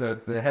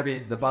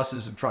the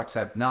buses and trucks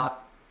have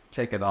not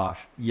taken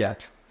off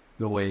yet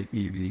the way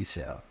EVs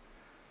have.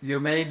 You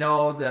may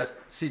know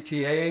that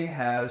CTA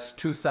has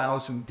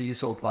 2,000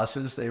 diesel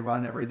buses they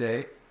run every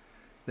day.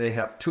 They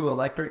have 2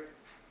 electric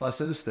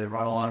buses. They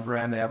run along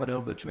Grand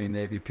Avenue between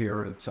Navy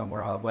Pier and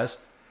somewhere out west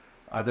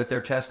that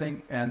they're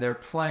testing. And their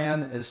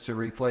plan is to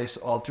replace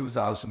all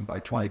 2,000 by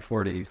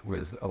 2040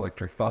 with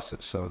electric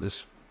buses. So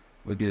this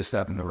would be a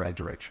step in the right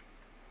direction.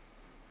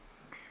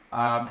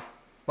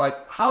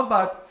 But how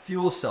about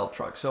fuel cell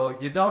trucks? So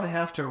you don't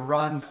have to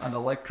run an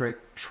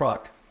electric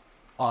truck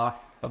off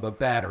of a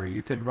battery.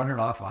 You can run it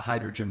off a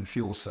hydrogen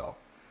fuel cell.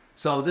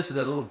 So this is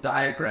a little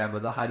diagram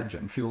of the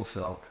hydrogen fuel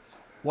cell.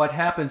 What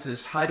happens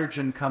is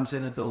hydrogen comes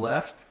in at the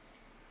left.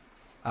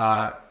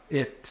 An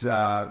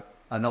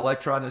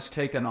electron is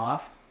taken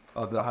off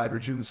of the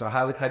hydrogen. It's a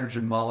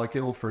hydrogen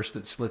molecule. First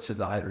it splits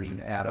into hydrogen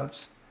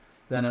atoms.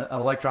 Then an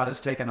electron is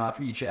taken off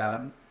each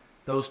atom.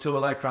 Those 2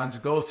 electrons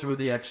go through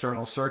the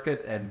external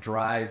circuit and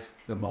drive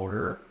the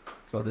motor.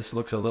 So this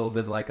looks a little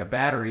bit like a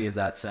battery in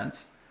that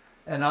sense.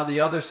 And on the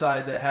other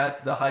side,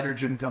 the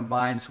hydrogen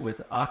combines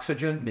with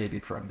oxygen, maybe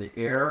from the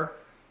air,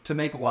 to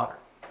make water.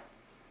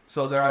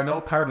 So there are no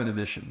carbon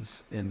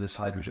emissions in this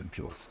hydrogen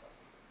fuel cell.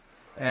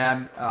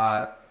 And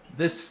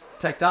this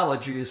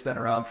technology has been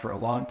around for a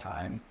long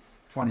time,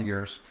 20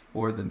 years,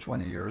 more than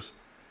 20 years,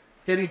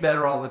 getting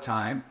better all the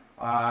time.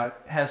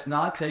 Has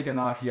not taken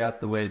off yet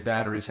the way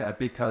batteries have,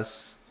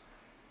 because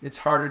it's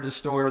harder to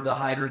store the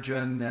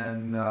hydrogen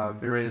and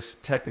various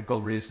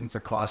technical reasons. The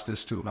cost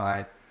is too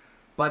high.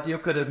 But you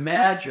could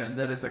imagine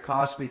that as the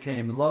cost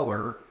became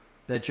lower,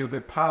 that you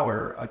could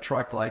power a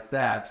truck like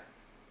that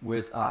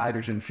with a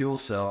hydrogen fuel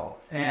cell,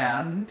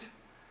 and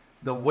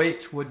the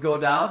weight would go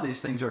down.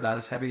 These things are not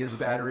as heavy as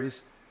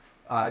batteries.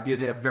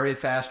 You'd have very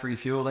fast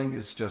refueling.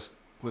 It's just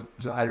put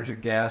the hydrogen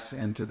gas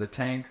into the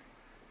tank.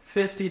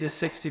 50 to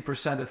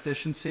 60%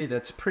 efficiency,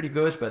 that's pretty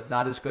good, but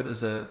not as good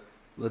as a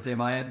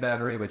lithium-ion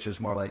battery, which is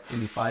more like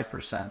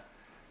 85%.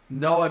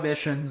 No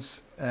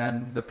emissions,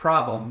 and the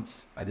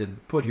problems, I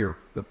didn't put here,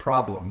 the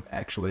problem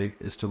actually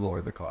is to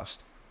lower the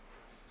cost.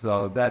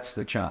 So that's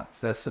the challenge.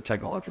 That's the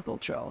technological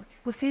challenge.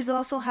 Would these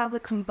also have the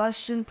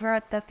combustion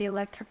threat that the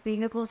electric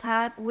vehicles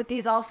had? Would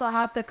these also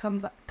have the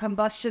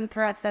combustion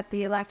threats that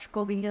the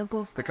electrical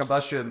vehicles? The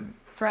combustion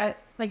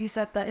threat, like you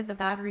said, in the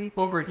battery.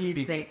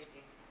 Overheating. Safety.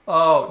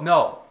 Oh,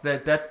 no,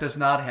 that does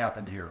not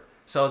happen here.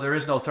 So there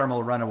is no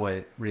thermal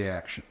runaway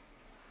reaction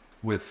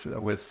with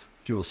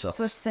fuel cells.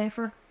 So it's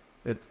safer?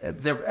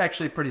 They're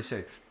actually pretty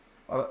safe.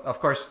 Of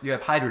course, you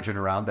have hydrogen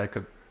around that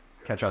could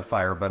catch on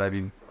fire, but I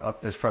mean,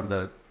 as from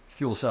the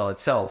fuel cell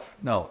itself,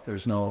 no,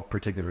 there's no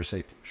particular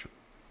safety issue.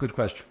 Good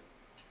question.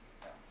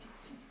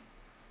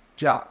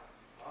 Yeah.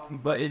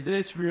 But it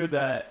is true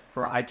that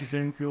for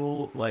hydrogen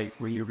fuel, like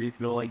when you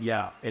refuel, like,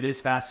 yeah, it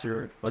is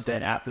faster, but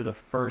then after the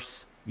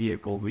first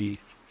vehicle,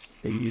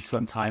 they use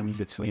some time in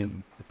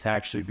between to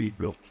actually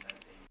refuel.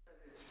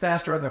 It's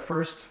faster on the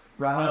first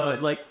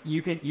round. Like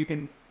you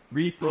can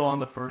refill on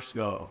the first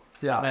go.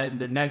 Yeah. And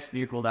the next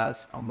vehicle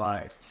that's on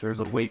by, so there's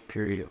a wait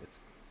period.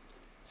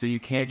 So you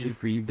can't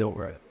just refill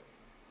right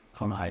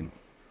behind,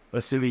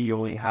 assuming you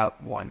only have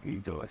one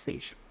refill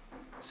station.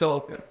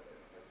 So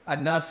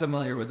I'm not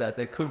familiar with that.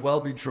 That could well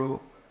be true,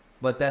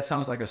 but that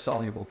sounds like a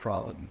soluble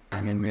problem.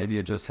 I mean, maybe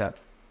you just have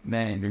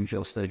many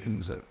refill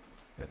stations.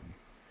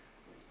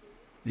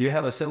 You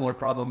have a similar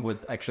problem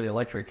with actually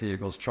electric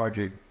vehicles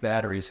charging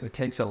batteries. It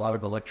takes a lot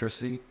of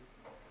electricity.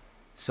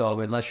 So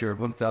unless you're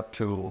hooked up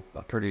to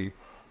a pretty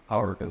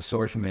powerful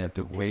source, you may have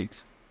to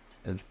wait.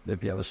 And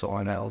if you have a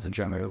solar panels and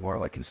generator more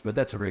like this, but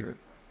that's a very good.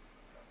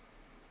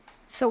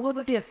 So what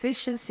would the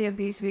efficiency of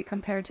these be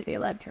compared to the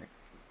electric?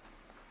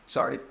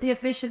 Sorry? The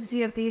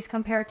efficiency of these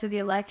compared to the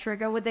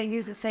electric, or would they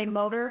use the same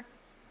motor?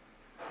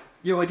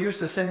 You would use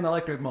the same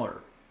electric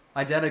motor.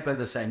 Identically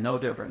the same, no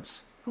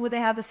difference. Would they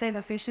have the same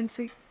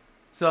efficiency?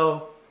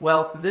 So,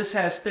 well, this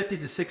has 50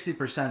 to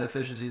 60%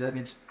 efficiency. That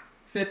means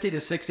 50 to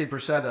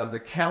 60% of the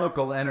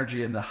chemical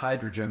energy in the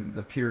hydrogen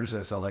appears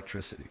as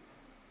electricity.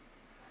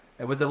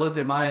 And with the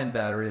lithium-ion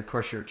battery, of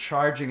course, you're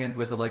charging it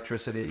with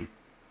electricity,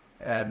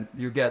 and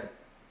you get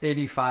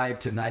 85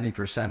 to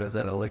 90% of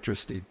that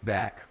electricity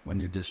back when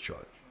you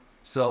discharge.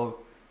 So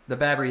the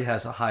battery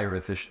has a higher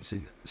efficiency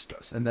than this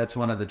does, and that's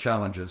one of the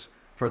challenges.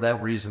 For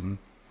that reason,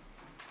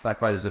 not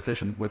quite as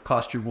efficient, would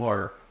cost you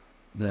more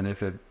than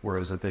if it were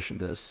as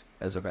efficient as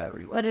a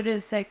battery. But it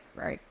is safe,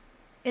 right?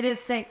 It is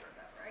safer,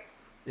 right?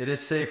 It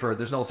is safer.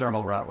 There's no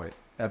thermal runaway.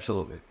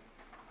 Absolutely.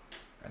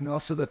 And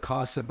also the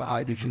cost of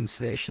hydrogen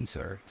stations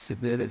are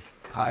significantly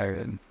higher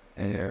in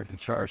air to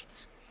charge.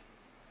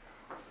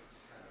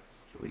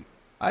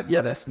 I've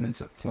got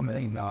estimates of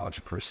plummeting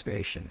knowledge per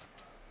station.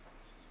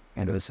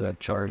 And those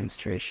charging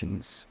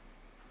stations,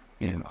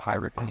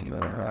 hybrid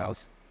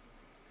house,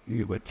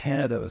 you put 10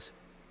 of those,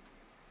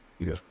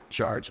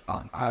 charge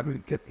on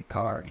 150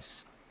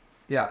 cars.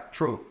 Yeah,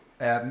 true.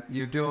 And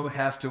you do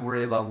have to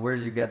worry about where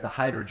you get the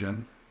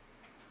hydrogen.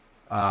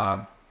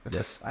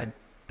 Yes, I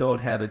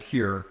don't have it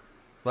here,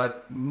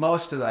 but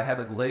I have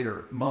it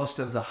later. Most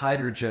of the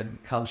hydrogen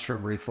comes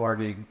from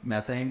reforming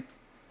methane,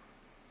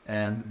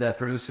 and that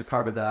produces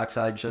carbon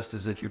dioxide just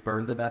as if you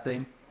burned the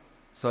methane.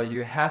 So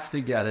you have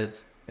to get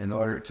it in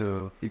order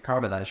to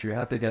decarbonize. You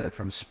have to get it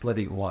from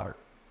splitting water.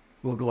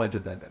 We'll go into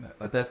that in a minute,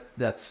 but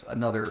that's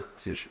another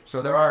issue.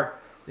 So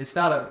it's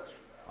not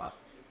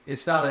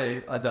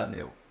a done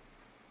deal.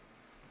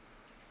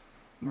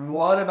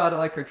 What about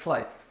electric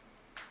flight?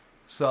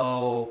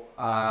 So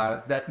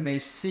that may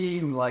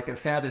seem like a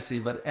fantasy,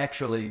 but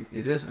actually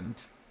it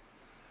isn't.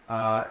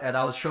 And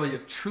I'll show you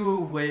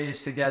two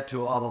ways to get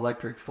to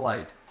all-electric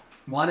flight.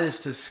 One is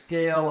to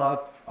scale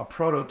up a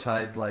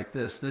prototype like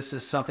this. This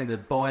is something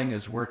that Boeing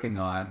is working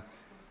on.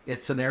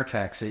 It's an air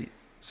taxi,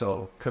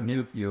 so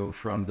commute you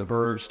from the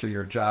burbs to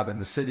your job in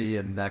the city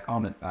and back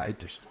home at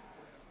night.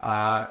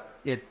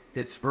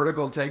 It's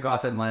vertical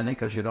takeoff and landing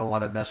because you don't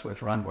want to mess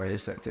with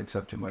runways. That takes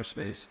up too much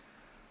space.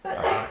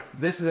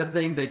 This is a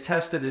thing they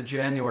tested in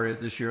January of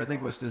this year. I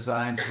think it was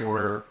designed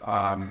for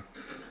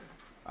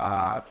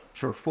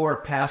 4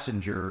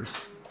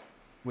 passengers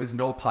with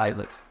no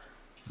pilot.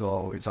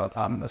 So it's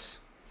autonomous.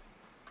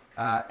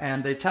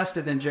 And they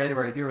tested in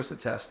January. Here was the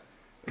test.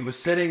 It was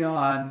sitting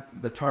on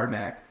the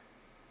tarmac.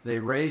 They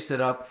raised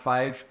it up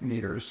 5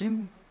 meters,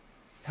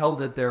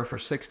 held it there for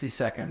 60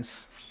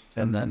 seconds,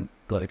 and then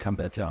let it come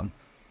back down.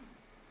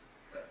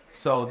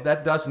 So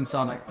that doesn't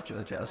sound like much of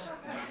a test.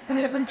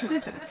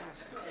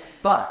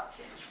 But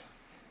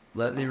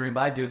let me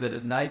remind you that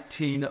in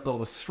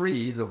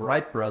 1903, the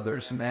Wright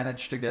brothers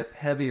managed to get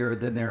heavier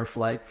than air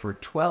flight for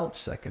 12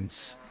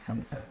 seconds.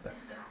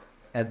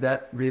 And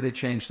that really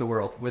changed the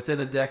world. Within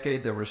a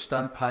decade, there were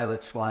stunt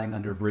pilots flying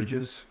under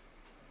bridges,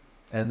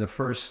 and the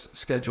first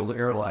scheduled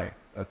airline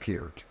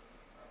appeared,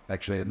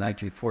 actually in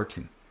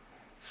 1914.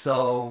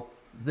 So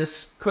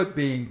this could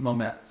be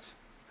momentous.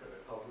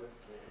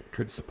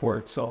 Could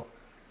support, so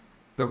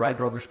the Wright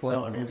brothers play.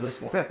 No, I mean,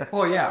 just,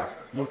 Oh, yeah.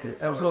 okay,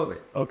 Absolutely.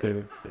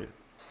 okay.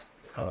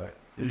 All right.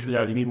 Usually,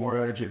 you need more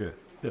energy to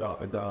get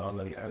up and down on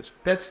the edge.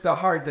 That's the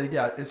hard thing.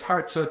 Yeah, it's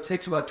hard. So it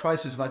takes about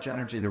twice as much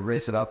energy to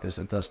raise it up as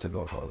it does to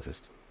go forward.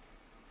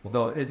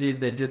 Although they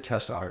did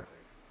test hard.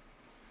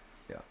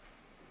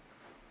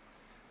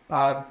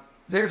 Yeah.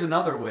 There's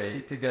another way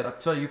to get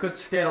up. So you could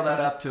scale that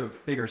up to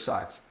bigger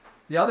size.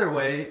 The other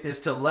way is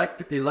to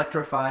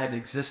electrify an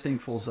existing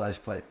full-size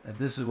plane. And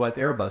this is what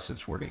Airbus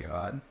is working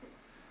on.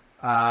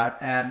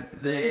 And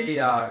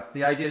the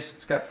idea is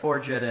it's got 4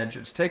 jet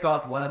engines. Take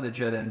off one of the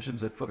jet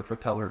engines and put a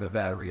propeller and a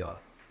battery on.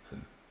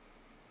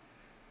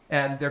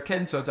 And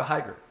so it's a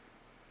hybrid.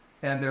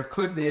 And there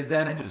could be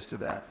advantages to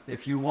that.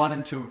 If you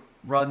wanted to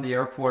run the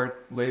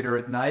airport later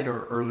at night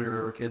or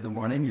earlier in the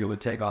morning, you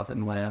would take off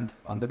and land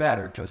on the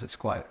battery because it's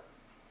quiet.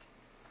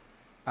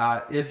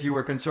 If you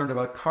were concerned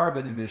about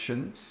carbon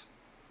emissions,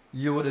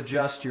 you would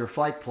adjust your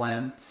flight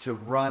plan to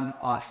run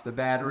off the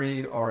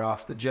battery or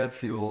off the jet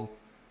fuel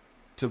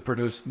to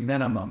produce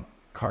minimum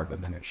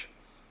carbon emissions.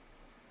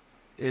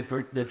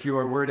 If you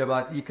were worried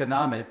about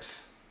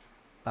economics,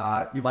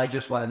 you might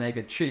just want to make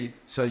it cheap,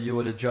 so you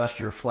would adjust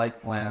your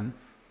flight plan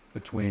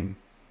between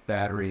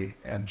battery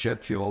and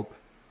jet fuel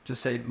to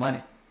save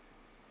money.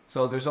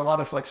 So there's a lot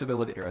of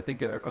flexibility here. I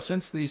think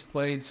since these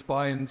planes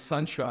fly in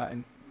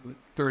sunshine,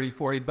 30,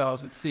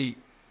 40,000 feet,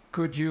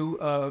 could you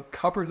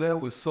cover them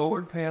with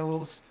solar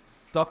panels,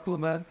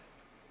 supplement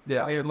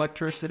the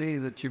electricity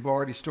that you've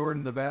already stored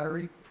in the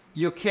battery?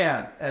 You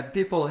can, and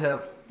people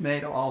have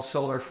made all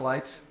solar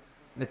flights.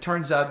 It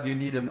turns out you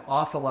need an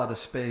awful lot of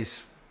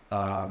space,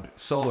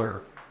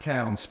 solar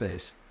panel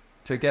space,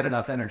 to get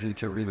enough energy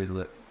to really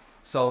live.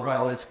 So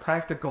while it's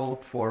practical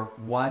for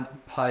one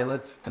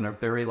pilot in a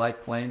very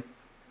light plane,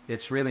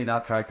 it's really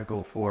not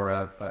practical for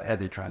a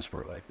heavy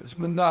transport like this.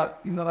 But not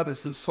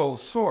as the sole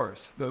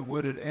source, but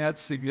would it add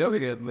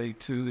significantly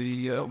to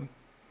the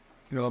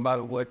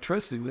amount of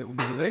electricity that would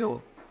be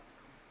available?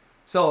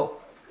 So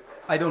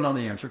I don't know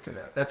the answer to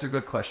that. That's a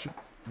good question.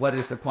 What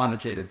is the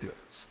quantitative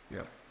difference?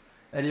 Yeah.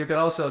 And you can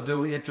also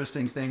do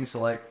interesting things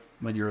like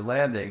when you're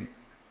landing,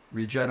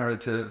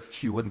 regenerative,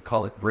 you wouldn't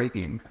call it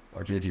braking,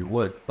 or maybe you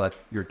would, but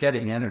you're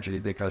getting energy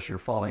because you're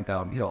falling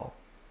downhill.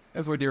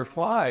 As when you're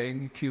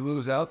flying, if you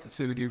lose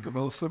altitude, you can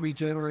also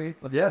regenerate.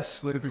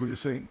 Yes. What you're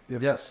saying.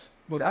 Yes.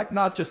 Well,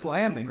 not just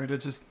landing, right?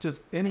 It's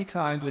just any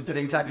time.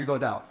 Anytime you go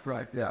down.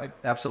 Right. Yeah,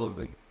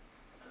 absolutely.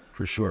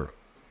 For sure.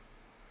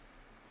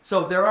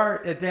 So there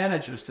are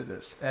advantages to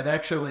this. And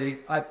actually,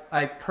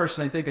 I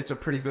personally think it's a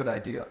pretty good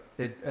idea.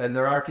 And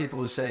there are people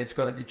who say it's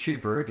going to be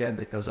cheaper, again,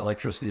 because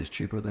electricity is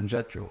cheaper than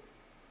jet fuel.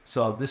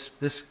 So this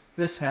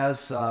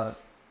has,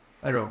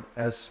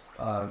 has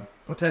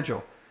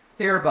potential.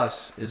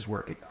 Airbus is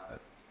working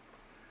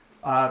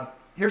on it.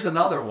 Here's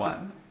another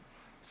one.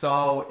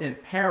 So in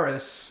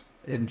Paris,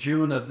 in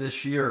June of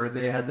this year,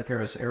 they had the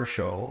Paris Air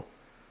Show.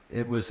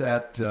 It was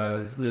at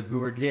Le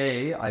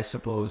Bourget, I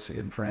suppose,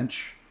 in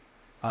French,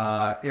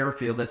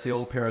 airfield. That's the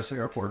old Paris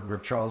airport where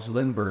Charles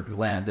Lindbergh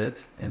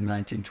landed in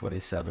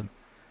 1927.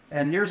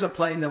 And here's a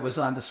plane that was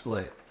on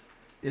display.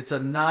 It's a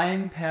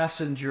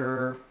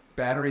 9-passenger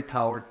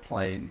battery-powered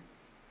plane.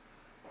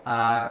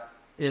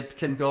 It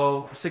can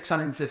go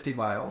 650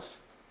 miles.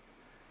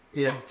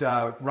 It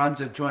runs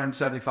at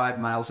 275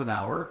 miles an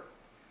hour.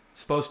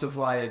 It's supposed to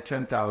fly at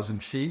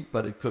 10,000 feet,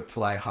 but it could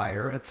fly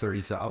higher at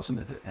 30,000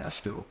 if it has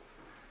to.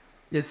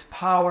 It's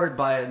powered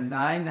by a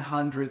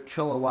 900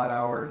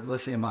 kilowatt-hour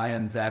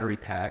lithium-ion battery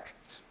pack.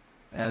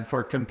 And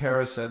for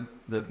comparison,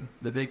 the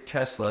big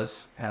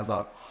Teslas have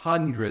a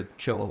 100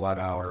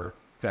 kilowatt-hour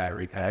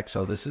battery pack,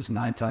 so this is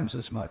 9 times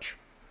as much.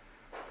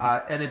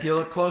 And if you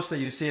look closely,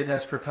 you see it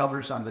has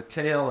propellers on the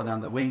tail and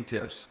on the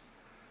wingtips.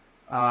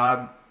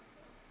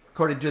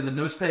 According to the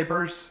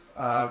newspapers,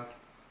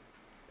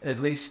 at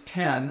least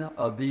 10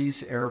 of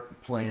these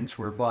airplanes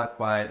were bought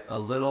by a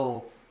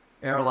little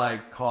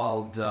airline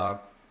called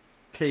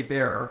Cape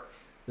Air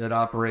that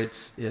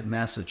operates in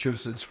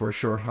Massachusetts for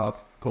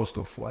short-hop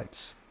coastal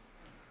flights.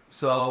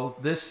 So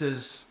this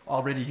is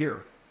already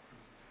here.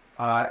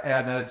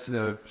 And it's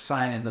the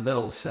sign in the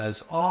middle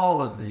says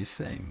all of these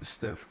things.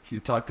 If you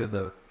talk to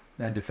the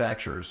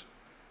manufacturers,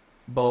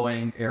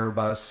 Boeing,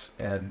 Airbus,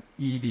 and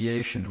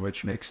Eviation,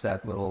 which makes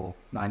that little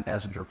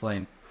 9-passenger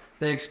plane,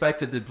 they expect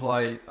to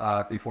deploy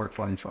before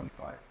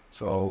 2025.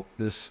 So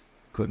this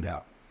couldn't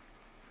happen.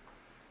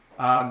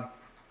 How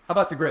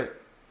about the grid?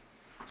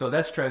 So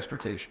that's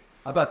transportation.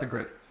 How about the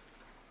grid?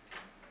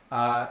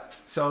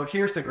 So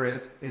here's the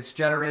grid. It's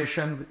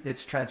generation,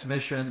 it's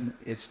transmission,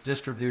 it's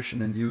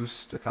distribution and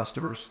use to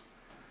customers.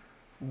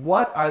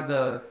 What are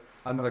the,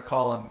 I'm going to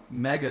call them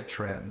mega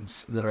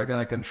trends that are going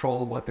to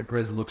control what the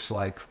grid looks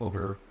like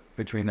over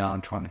between now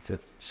and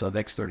 2050, so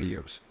next 30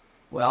 years?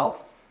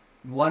 Well,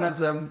 one of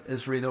them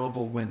is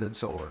renewable wind and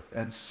solar.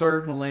 And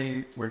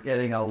certainly we're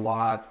getting a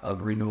lot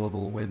of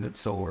renewable wind and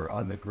solar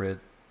on the grid,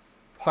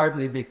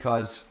 partly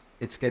because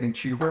it's getting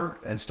cheaper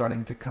and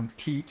starting to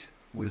compete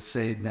with,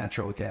 say,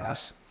 natural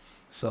gas.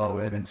 So,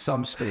 and in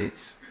some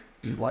states,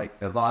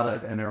 like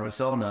Nevada and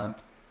Arizona,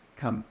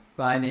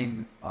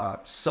 combining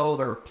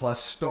solar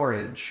plus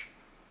storage,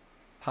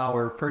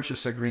 power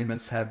purchase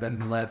agreements have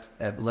been let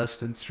at less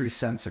than 3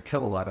 cents a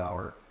kilowatt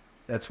hour.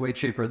 That's way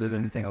cheaper than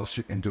anything else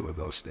you can do in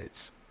those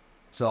states.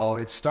 So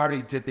it's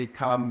starting to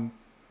become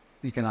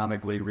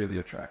economically really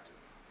attractive.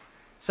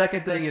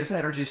 Second thing is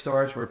energy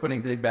storage. We're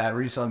putting big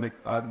batteries on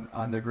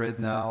the grid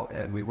now,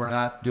 and we were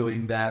not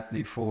doing that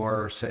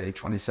before, say,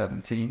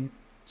 2017.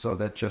 So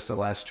that's just the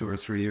last 2 or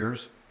 3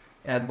 years.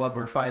 And what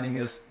we're finding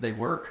is they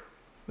work.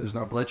 There's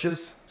no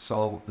glitches.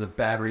 So the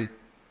battery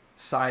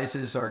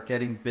sizes are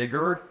getting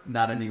bigger,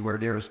 not anywhere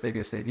near as big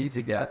as they need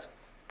to get,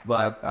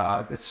 but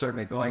it's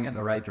certainly going in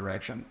the right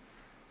direction.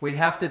 We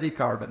have to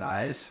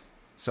decarbonize,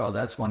 so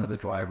that's one of the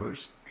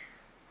drivers.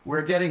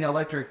 We're getting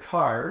electric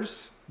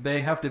cars.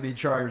 They have to be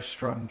charged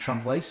from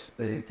someplace,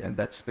 and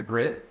that's the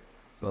grid.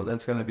 So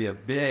that's going to be a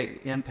big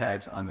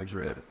impact on the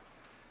grid.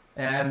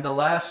 And the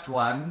last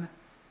one,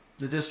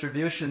 the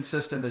distribution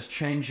system is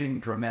changing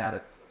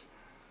dramatically.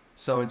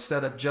 So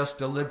instead of just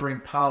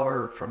delivering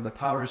power from the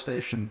power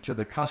station to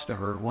the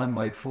customer, one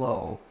way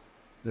flow,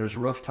 there's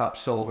rooftop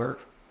solar.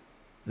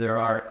 There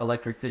are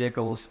electric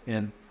vehicles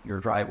in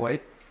your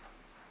driveway.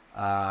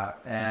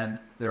 And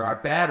there are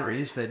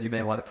batteries that you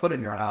may want to put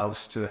in your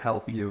house to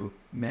help you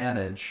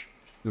manage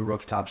the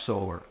rooftop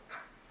solar,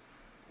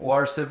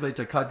 or simply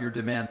to cut your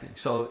demand.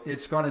 So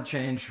it's going to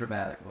change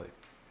dramatically.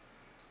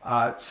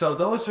 So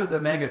those are the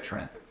mega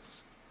trends.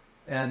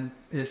 And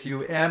if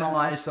you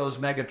analyze those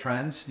mega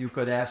trends, you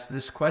could ask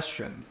this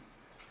question: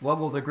 what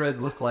will the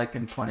grid look like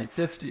in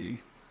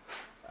 2050?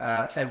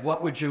 And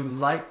what would you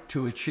like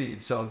to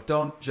achieve? So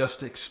don't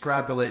just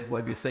extrapolate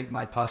what you think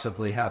might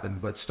possibly happen,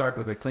 but start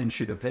with a clean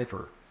sheet of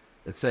paper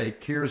and say,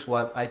 here's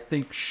what I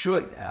think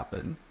should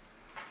happen.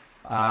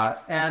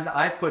 And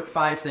I put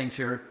 5 things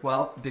here.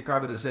 Well,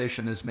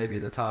 decarbonization is maybe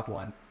the top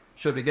one.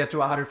 Should we get to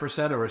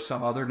 100% or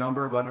some other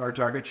number what our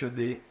target should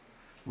be?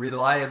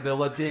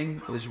 Reliability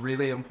is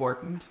really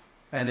important.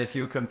 And if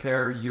you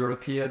compare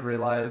European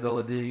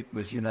reliability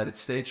with United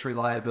States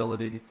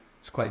reliability,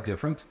 it's quite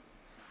different.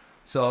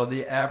 So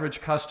the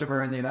average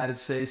customer in the United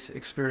States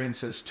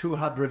experiences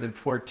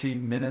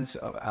 214 minutes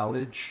of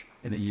outage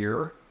in a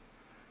year.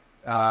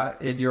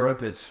 In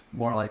Europe, it's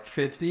more like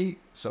 50,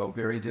 so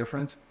very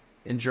different.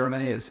 In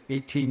Germany, it's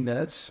 18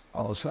 minutes,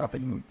 almost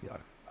nothing.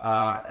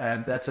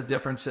 And that's a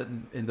difference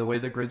in the way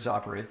the grids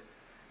operate.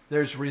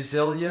 There's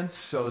resilience,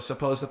 so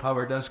suppose the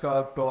power does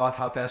go off,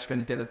 how fast can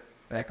you get it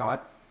back on?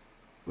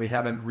 We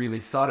haven't really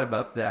thought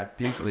about that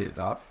deeply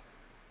enough.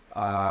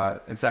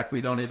 In fact,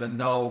 we don't even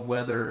know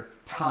whether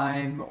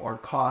time or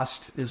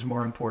cost is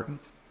more important.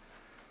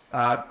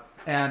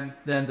 And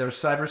then there's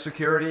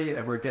cybersecurity,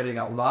 and we're getting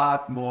a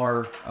lot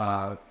more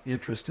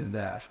interest in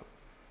that.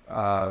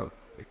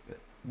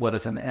 What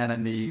if an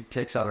enemy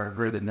takes out our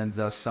grid and then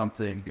does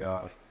something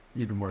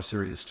even more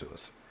serious to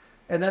us.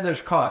 And then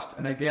there's cost.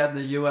 And again,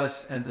 the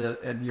US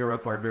and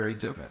Europe are very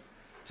different.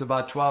 It's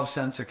about 12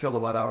 cents a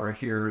kilowatt hour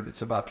here.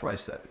 It's about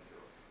twice that.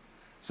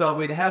 So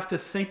we'd have to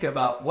think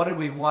about what do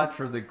we want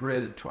for the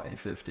grid in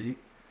 2050.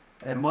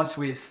 And once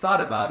we thought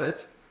about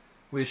it,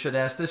 we should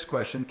ask this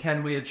question: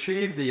 can we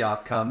achieve the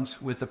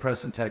outcomes with the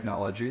present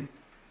technology?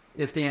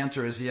 If the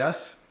answer is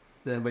yes,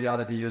 then we ought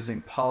to be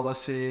using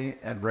policy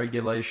and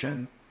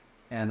regulation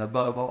and,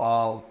 above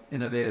all,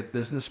 innovative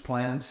business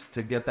plans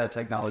to get that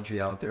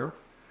technology out there.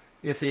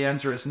 If the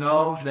answer is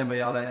no, then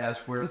we ought to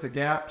ask where are the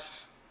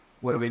gaps,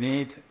 what do we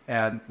need,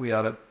 and we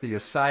ought to be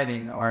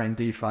assigning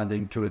R&D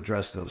funding to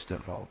address those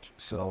difficulties.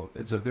 So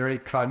it's a very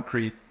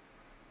concrete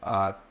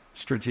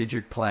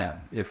strategic plan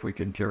if we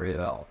can carry it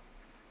out.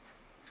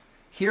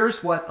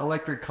 Here's what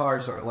electric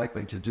cars are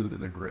likely to do to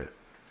the grid.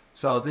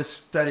 So this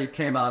study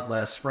came out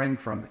last spring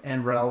from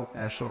NREL,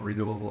 National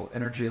Renewable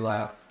Energy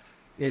Lab.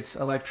 It's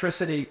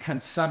electricity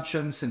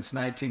consumption since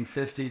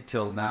 1950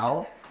 till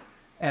now,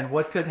 and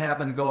what could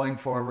happen going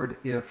forward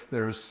if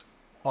there's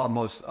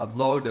almost a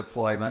low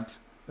deployment,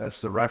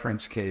 that's the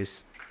reference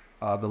case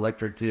of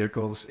electric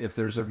vehicles, if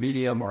there's a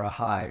medium or a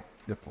high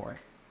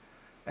deployment.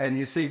 And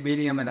you see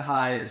medium and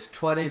high is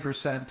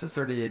 20% to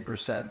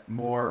 38%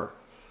 more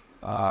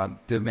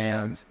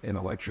demand in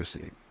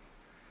electricity.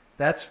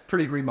 That's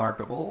pretty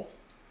remarkable.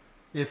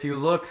 If you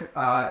look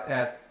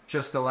at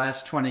just the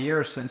last 20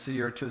 years since the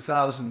year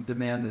 2000,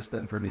 demand has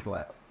been pretty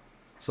flat.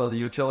 So the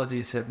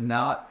utilities have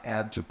not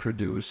had to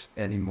produce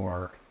any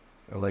more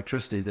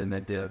electricity than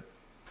they did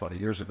 20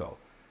 years ago.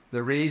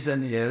 The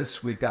reason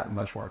is we've gotten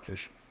much more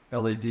efficient.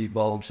 LED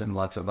bulbs and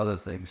lots of other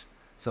things.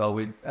 So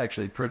we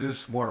actually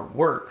produce more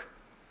work,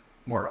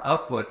 more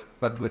output,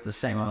 but with the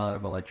same amount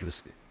of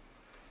electricity.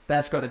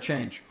 That's going to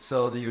change.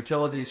 So the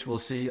utilities will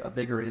see a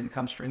bigger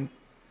income stream.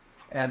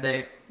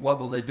 And what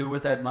will they do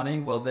with that money?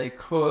 Well, they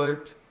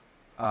could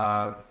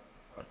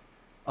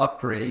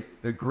upgrade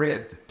the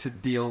grid to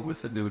deal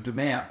with the new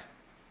demand.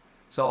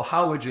 So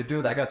how would you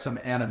do that? I got some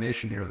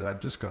animation here that I'm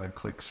just going to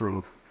click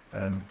through,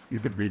 and you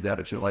can read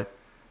that if you like.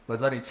 But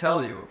let me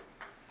tell you,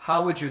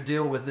 how would you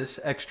deal with this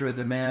extra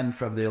demand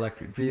from the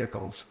electric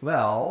vehicles?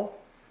 Well,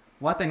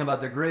 one thing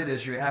about the grid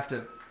is you have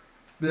to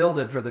build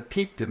it for the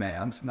peak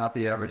demand, not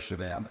the average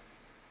demand.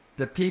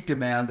 The peak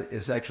demand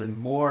is actually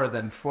more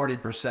than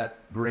 40%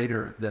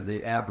 greater than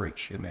the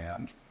average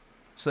demand.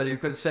 So you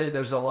could say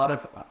there's a lot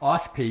of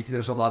off-peak,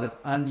 there's a lot of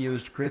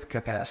unused grid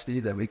capacity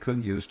that we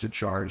could use to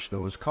charge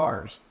those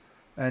cars,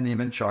 and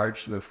even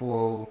charge the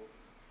full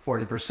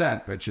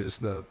 40%, which is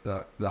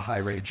the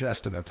high-range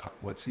estimate of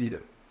what's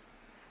needed.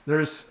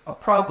 There's a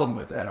problem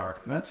with that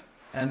argument,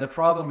 and the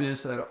problem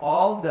is that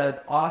all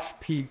that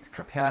off-peak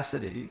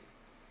capacity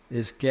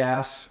is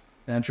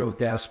natural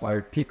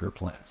gas-fired peaker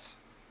plants.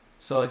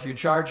 So if you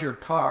charge your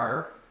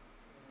car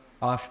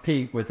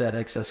off-peak with that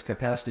excess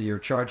capacity, you're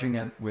charging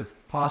it with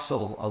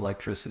fossil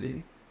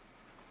electricity.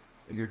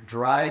 You're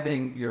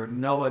driving your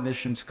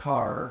no-emissions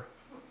car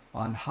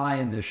on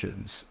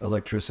high-emissions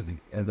electricity,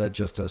 and that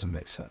just doesn't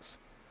make sense.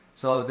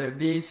 So there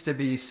needs to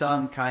be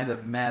some kind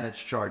of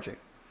managed charging.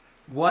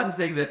 One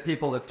thing that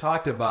people have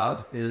talked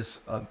about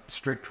is a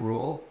strict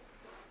rule.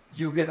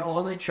 You can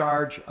only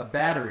charge a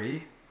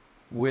battery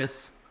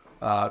with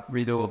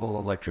renewable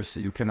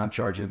electricity. You cannot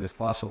charge it with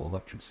fossil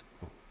electricity.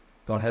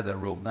 Don't have that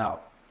rule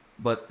now.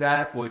 But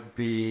that would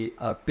be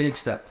a big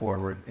step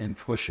forward in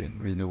pushing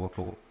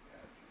renewable.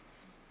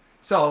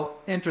 So,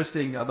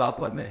 interesting about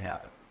what may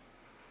happen.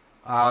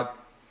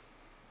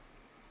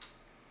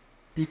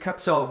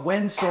 So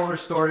wind, solar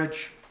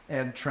storage,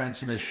 and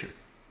transmission.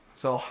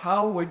 So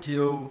how would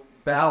you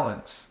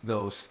balance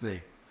those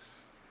things?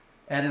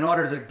 And in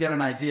order to get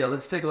an idea,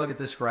 let's take a look at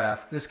this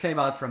graph. This came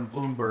out from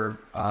Bloomberg,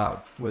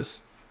 was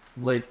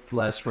late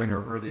last spring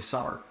or early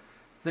summer.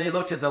 They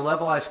looked at the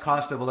levelized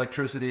cost of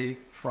electricity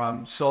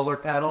from solar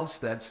panels,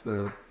 that's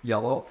the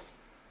yellow,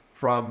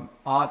 from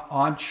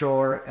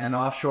onshore and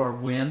offshore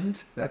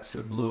wind, that's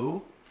the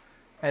blue,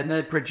 and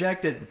then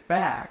projected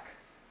back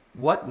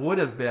what would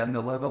have been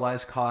the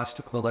levelized cost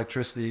of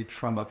electricity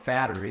from a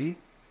battery,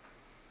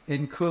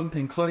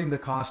 including the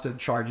cost of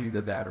charging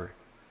the battery.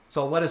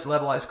 So what does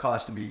levelized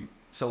cost to be?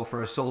 So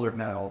for a solar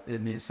panel,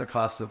 it means the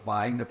cost of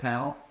buying the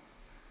panel,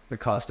 the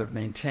cost of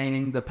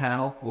maintaining the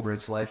panel over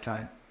its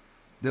lifetime,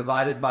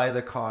 divided by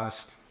the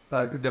cost,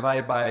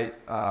 divided by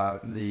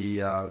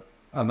the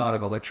amount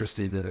of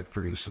electricity that it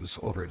produces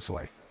over its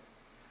life.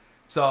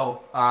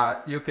 So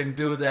you can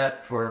do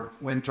that for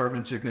wind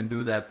turbines, you can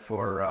do that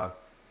for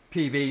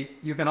PV,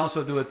 you can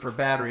also do it for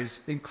batteries,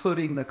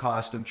 including the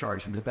cost of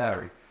charging the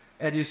battery.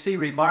 And you see,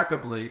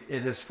 remarkably,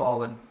 it has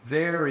fallen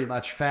very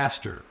much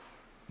faster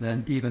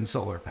than even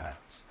solar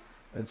panels.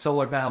 And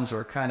solar panels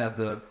are kind of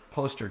the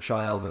poster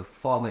child of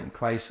falling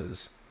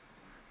prices.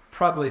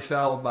 Probably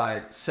fell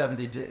by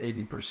 70 to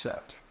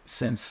 80%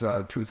 since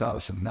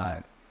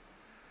 2009.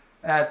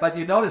 But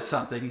you notice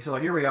something, so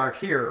here we are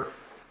here.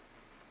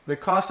 The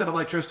cost of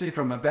electricity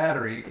from a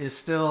battery is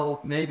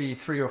still maybe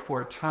 3 or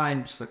 4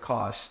 times the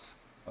cost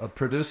of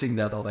producing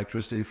that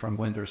electricity from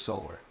wind or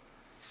solar.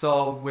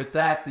 So with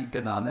that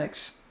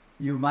economics,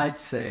 you might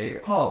say,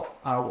 oh,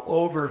 I'll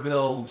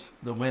overbuild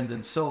the wind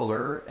and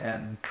solar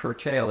and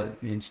curtail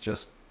it, means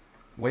just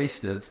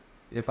waste it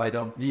if I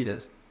don't need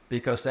it,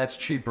 because that's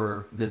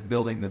cheaper than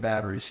building the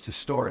batteries to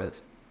store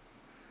it.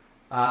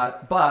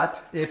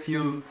 But if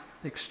you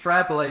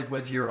extrapolate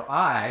with your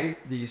eye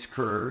these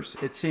curves,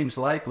 it seems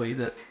likely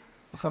that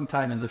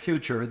sometime in the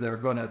future they're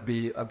going to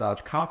be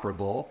about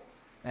comparable.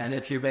 And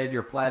if you made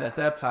your plan at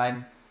that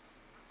time,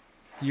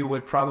 you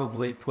would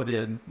probably put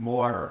in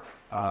more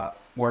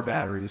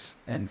batteries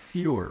and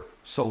fewer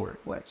solar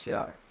plates.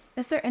 Yeah.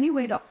 Is there any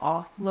way to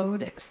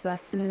offload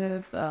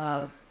excessive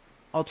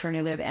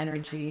alternative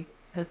energy?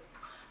 Because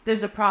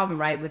there's a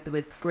problem, right,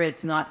 with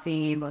grids not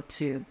being able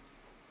to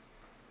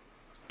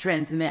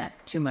transmit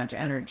too much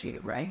energy,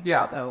 right?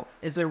 Yeah. So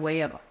is there a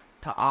way to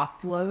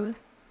offload?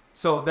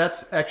 So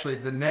that's actually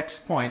the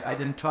next point. I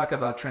didn't talk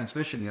about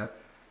transmission yet.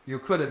 You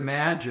could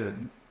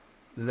imagine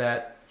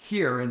that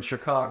here in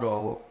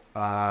Chicago,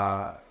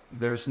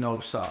 there's no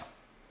sun.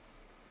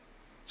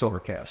 It's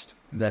overcast.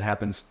 That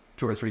happens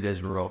 2 or 3 days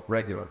in a row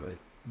regularly.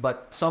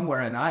 But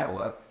somewhere in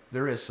Iowa,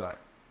 there is sun.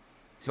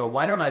 So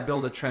why don't I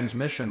build a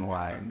transmission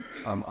line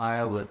from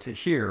Iowa to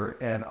here,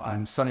 and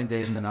on sunny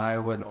days in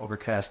Iowa and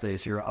overcast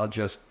days here, I'll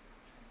just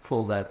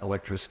pull that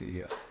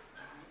electricity in.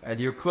 And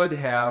you could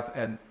have,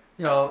 and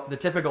you know, the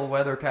typical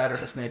weather pattern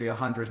is maybe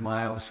 100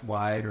 miles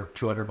wide or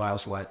 200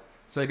 miles wide.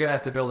 So you're going to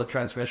have to build a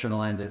transmission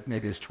line that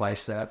maybe is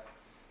twice that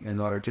in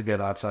order to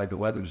get outside the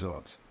weather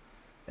zones.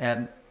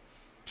 And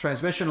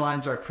transmission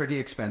lines are pretty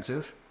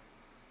expensive.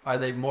 Are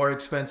they more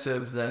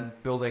expensive than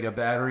building a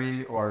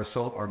battery or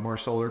more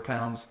solar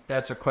panels?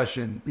 That's a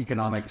question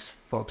economics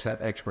folks,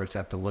 experts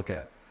have to look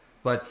at.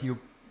 But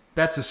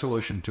that's a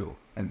solution too,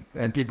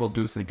 and people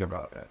do think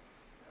about that.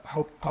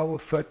 How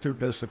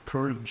effective is the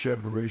current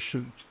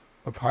generation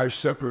of high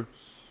temperature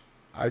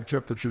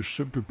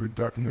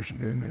superconductors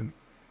in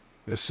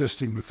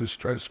assisting with this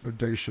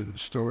transportation and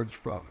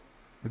storage problem?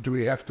 Or do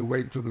we have to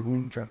wait for the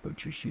room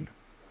temperature?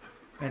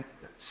 And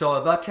so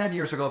about 10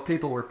 years ago,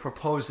 people were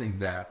proposing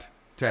that,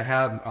 to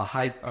have a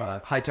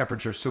high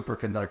temperature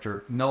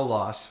superconductor, no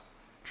loss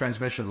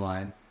transmission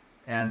line,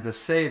 and the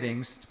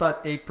savings, it's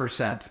about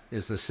 8%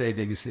 is the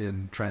savings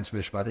in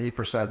transmission. About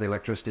 8% of the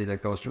electricity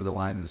that goes through the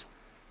line is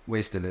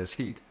wasted as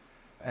heat.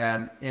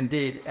 And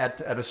indeed,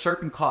 at a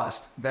certain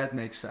cost, that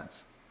makes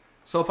sense.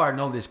 So far,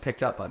 nobody's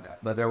picked up on that,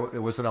 but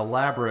it was an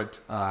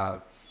elaborate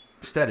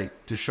study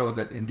to show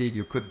that indeed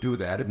you could do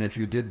that, and if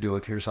you did do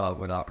it, here's how it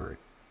would operate.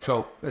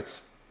 So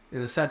it's,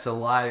 in a sense, a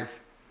live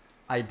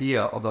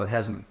idea, although it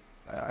hasn't.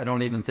 I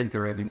don't even think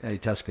there are any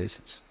test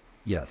cases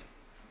yet.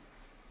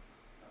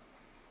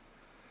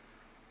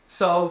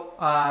 So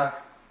I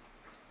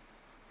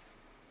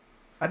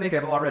think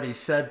I've already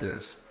said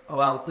this.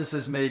 Well, this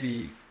is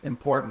maybe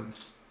important.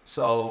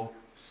 So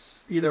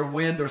either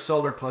wind or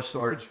solar plus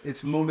storage,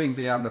 it's moving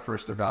beyond the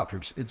first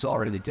adopters. It's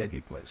already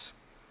taking place.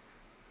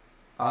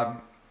 How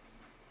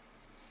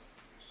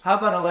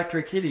about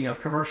electric heating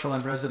of commercial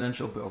and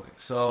residential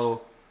buildings?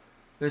 So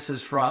this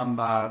is from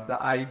the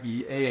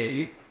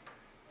IEA.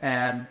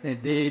 And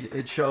indeed,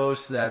 it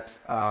shows that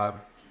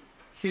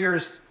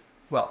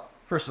well,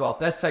 first of all,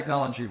 that's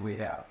technology we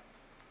have.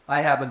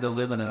 I happen to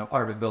live in an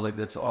apartment building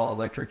that's all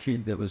electric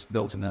heat that was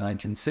built in the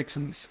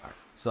 1960s.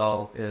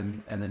 So,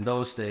 in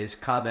those days,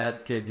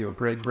 ComEd gave you a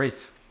great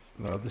race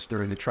just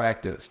during the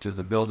tractors to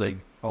the building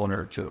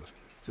owner to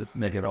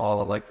make it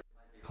all electric.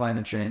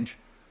 Climate change,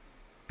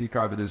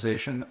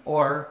 decarbonization,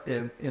 or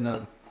in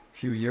a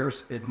few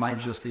years, it might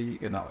just be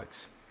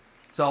economics.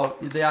 So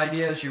the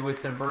idea is you would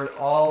convert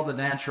all the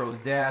natural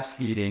gas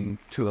heating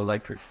to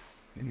electric.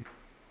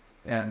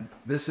 And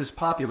this is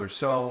popular.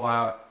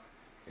 So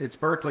it's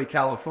Berkeley,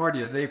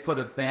 California. They put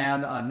a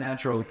ban on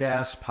natural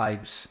gas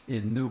pipes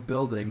in new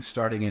buildings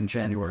starting in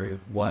January of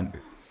one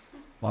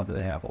month and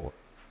a half old.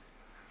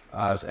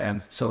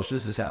 And so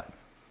this is happening.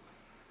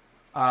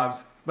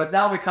 But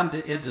now we come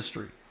to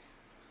industry.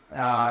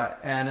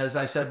 And as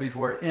I said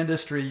before,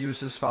 industry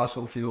uses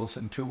fossil fuels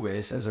in two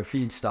ways: as a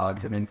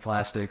feedstock to make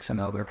plastics and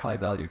other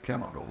high-value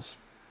chemicals,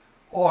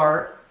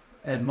 or,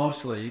 and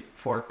mostly,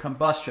 for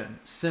combustion,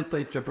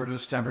 simply to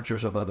produce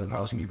temperatures above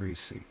 1,000 degrees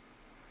C.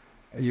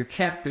 You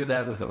can't do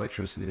that with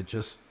electricity.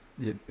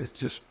 It's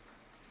just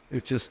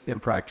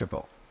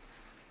impractical.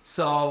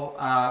 So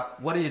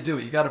what do?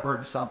 You got to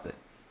burn something.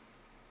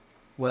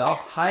 Well,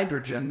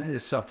 hydrogen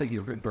is something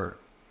you could burn.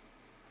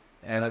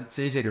 And it's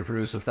easy to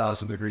produce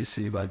 1,000 degrees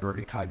C by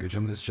burning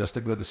hydrogen. It's just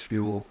as good as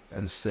fuel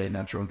as, say,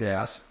 natural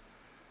gas.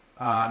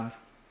 76%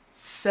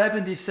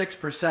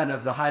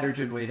 of the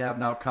hydrogen we have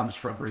now comes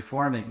from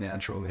reforming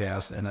natural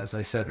gas. And as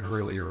I said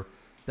earlier,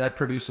 that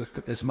produces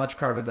as much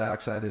carbon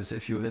dioxide as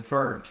if you had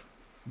burned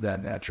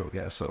that natural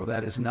gas. So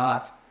that is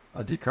not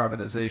a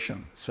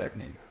decarbonization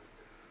technique.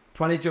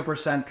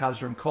 22% comes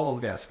from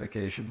coal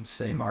gasification,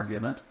 same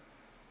argument.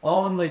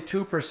 Only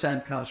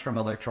 2% comes from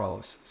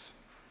electrolysis.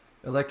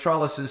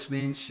 Electrolysis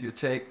means you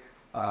take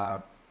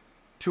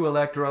 2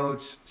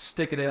 electrodes,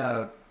 stick it in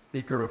a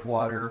beaker of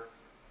water,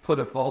 put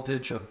a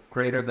voltage of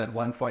greater than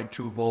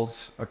 1.2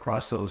 volts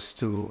across those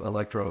two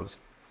electrodes,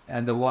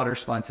 and the water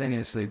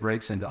spontaneously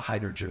breaks into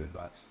hydrogen.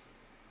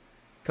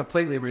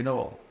 Completely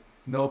renewable,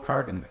 no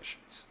carbon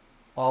emissions.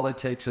 All it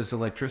takes is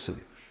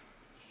electricity.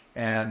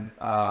 And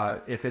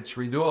if it's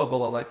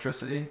renewable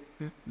electricity,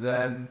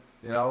 then,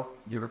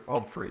 you're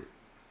home free.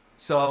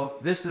 So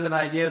this is an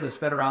idea that's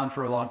been around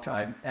for a long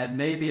time, and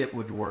maybe it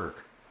would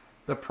work.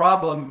 The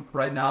problem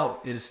right now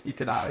is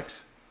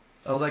economics.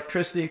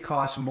 Electricity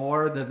costs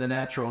more than the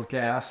natural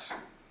gas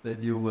that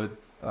you would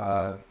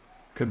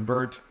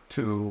convert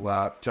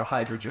to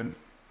hydrogen.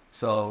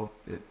 So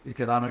it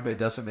economically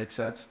doesn't make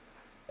sense.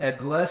 And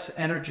less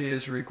energy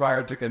is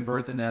required to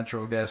convert the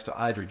natural gas to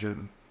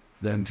hydrogen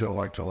than to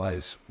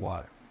electrolyze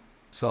water.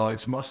 So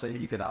it's mostly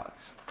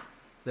economics.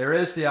 There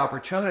is the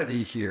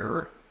opportunity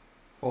here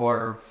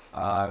for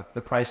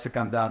the price to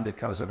come down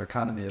because of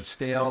economy of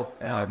scale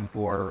and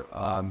for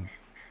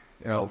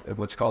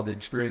what's called the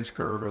experience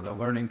curve or the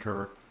learning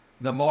curve.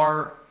 The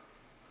more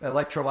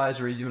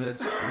electrolyzer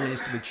units, it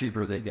needs to be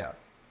cheaper they get.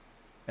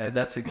 And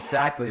that's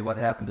exactly what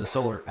happened to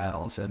solar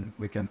panels, and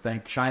we can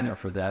thank China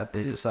for that.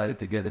 They decided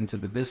to get into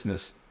the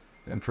business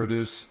and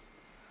produce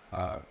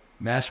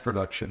mass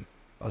production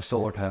of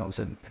solar panels,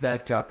 and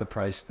that got the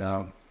price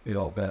down. We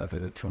all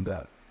benefited from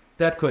that.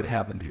 That could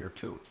happen here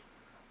too.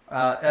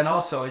 And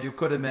also, you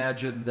could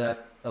imagine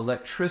that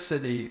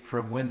electricity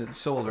from wind and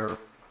solar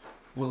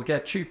will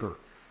get cheaper.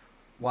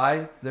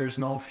 Why? There's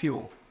no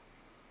fuel.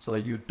 So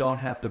you don't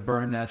have to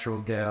burn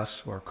natural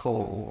gas or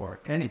coal or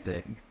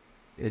anything.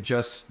 It's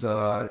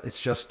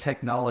just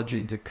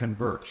technology to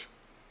convert.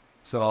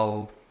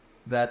 So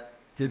that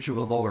gives you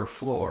a lower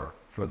floor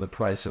for the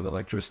price of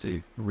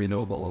electricity,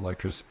 renewable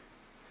electricity.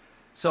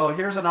 So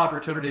here's an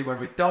opportunity where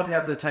we don't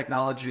have the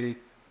technology,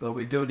 but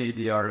we do need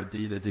the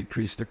R&D to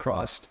decrease the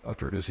cost of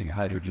producing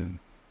hydrogen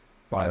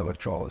by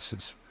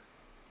electrolysis.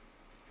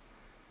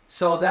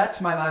 So that's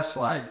my last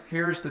slide.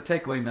 Here's the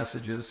takeaway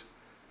messages.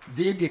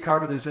 Deep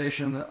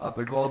decarbonization of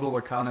the global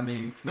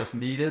economy is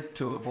needed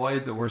to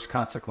avoid the worst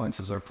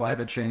consequences of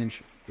climate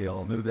change. We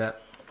all knew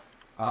that.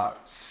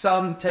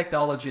 Some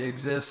technology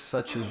exists,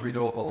 such as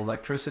renewable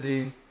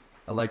electricity,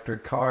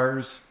 electric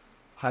cars,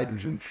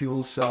 hydrogen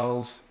fuel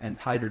cells, and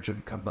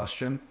hydrogen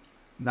combustion.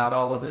 Not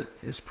all of it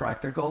is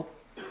practical.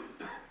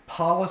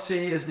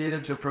 Policy is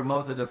needed to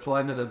promote the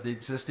deployment of the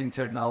existing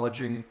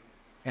technology,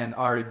 and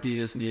R&D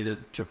is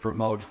needed to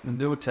promote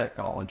new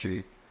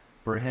technology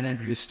for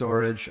energy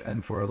storage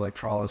and for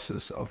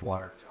electrolysis of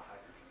water to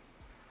hydrogen.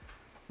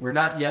 We're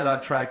not yet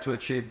on track to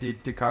achieve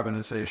deep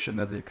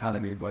decarbonization of the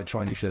economy by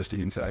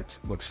 2050. In fact,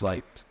 looks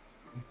like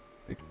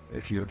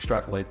if you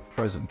extrapolate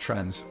present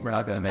trends, we're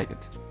not going to make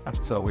it.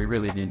 So we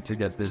really need to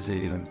get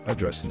busy and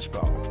address this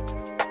problem.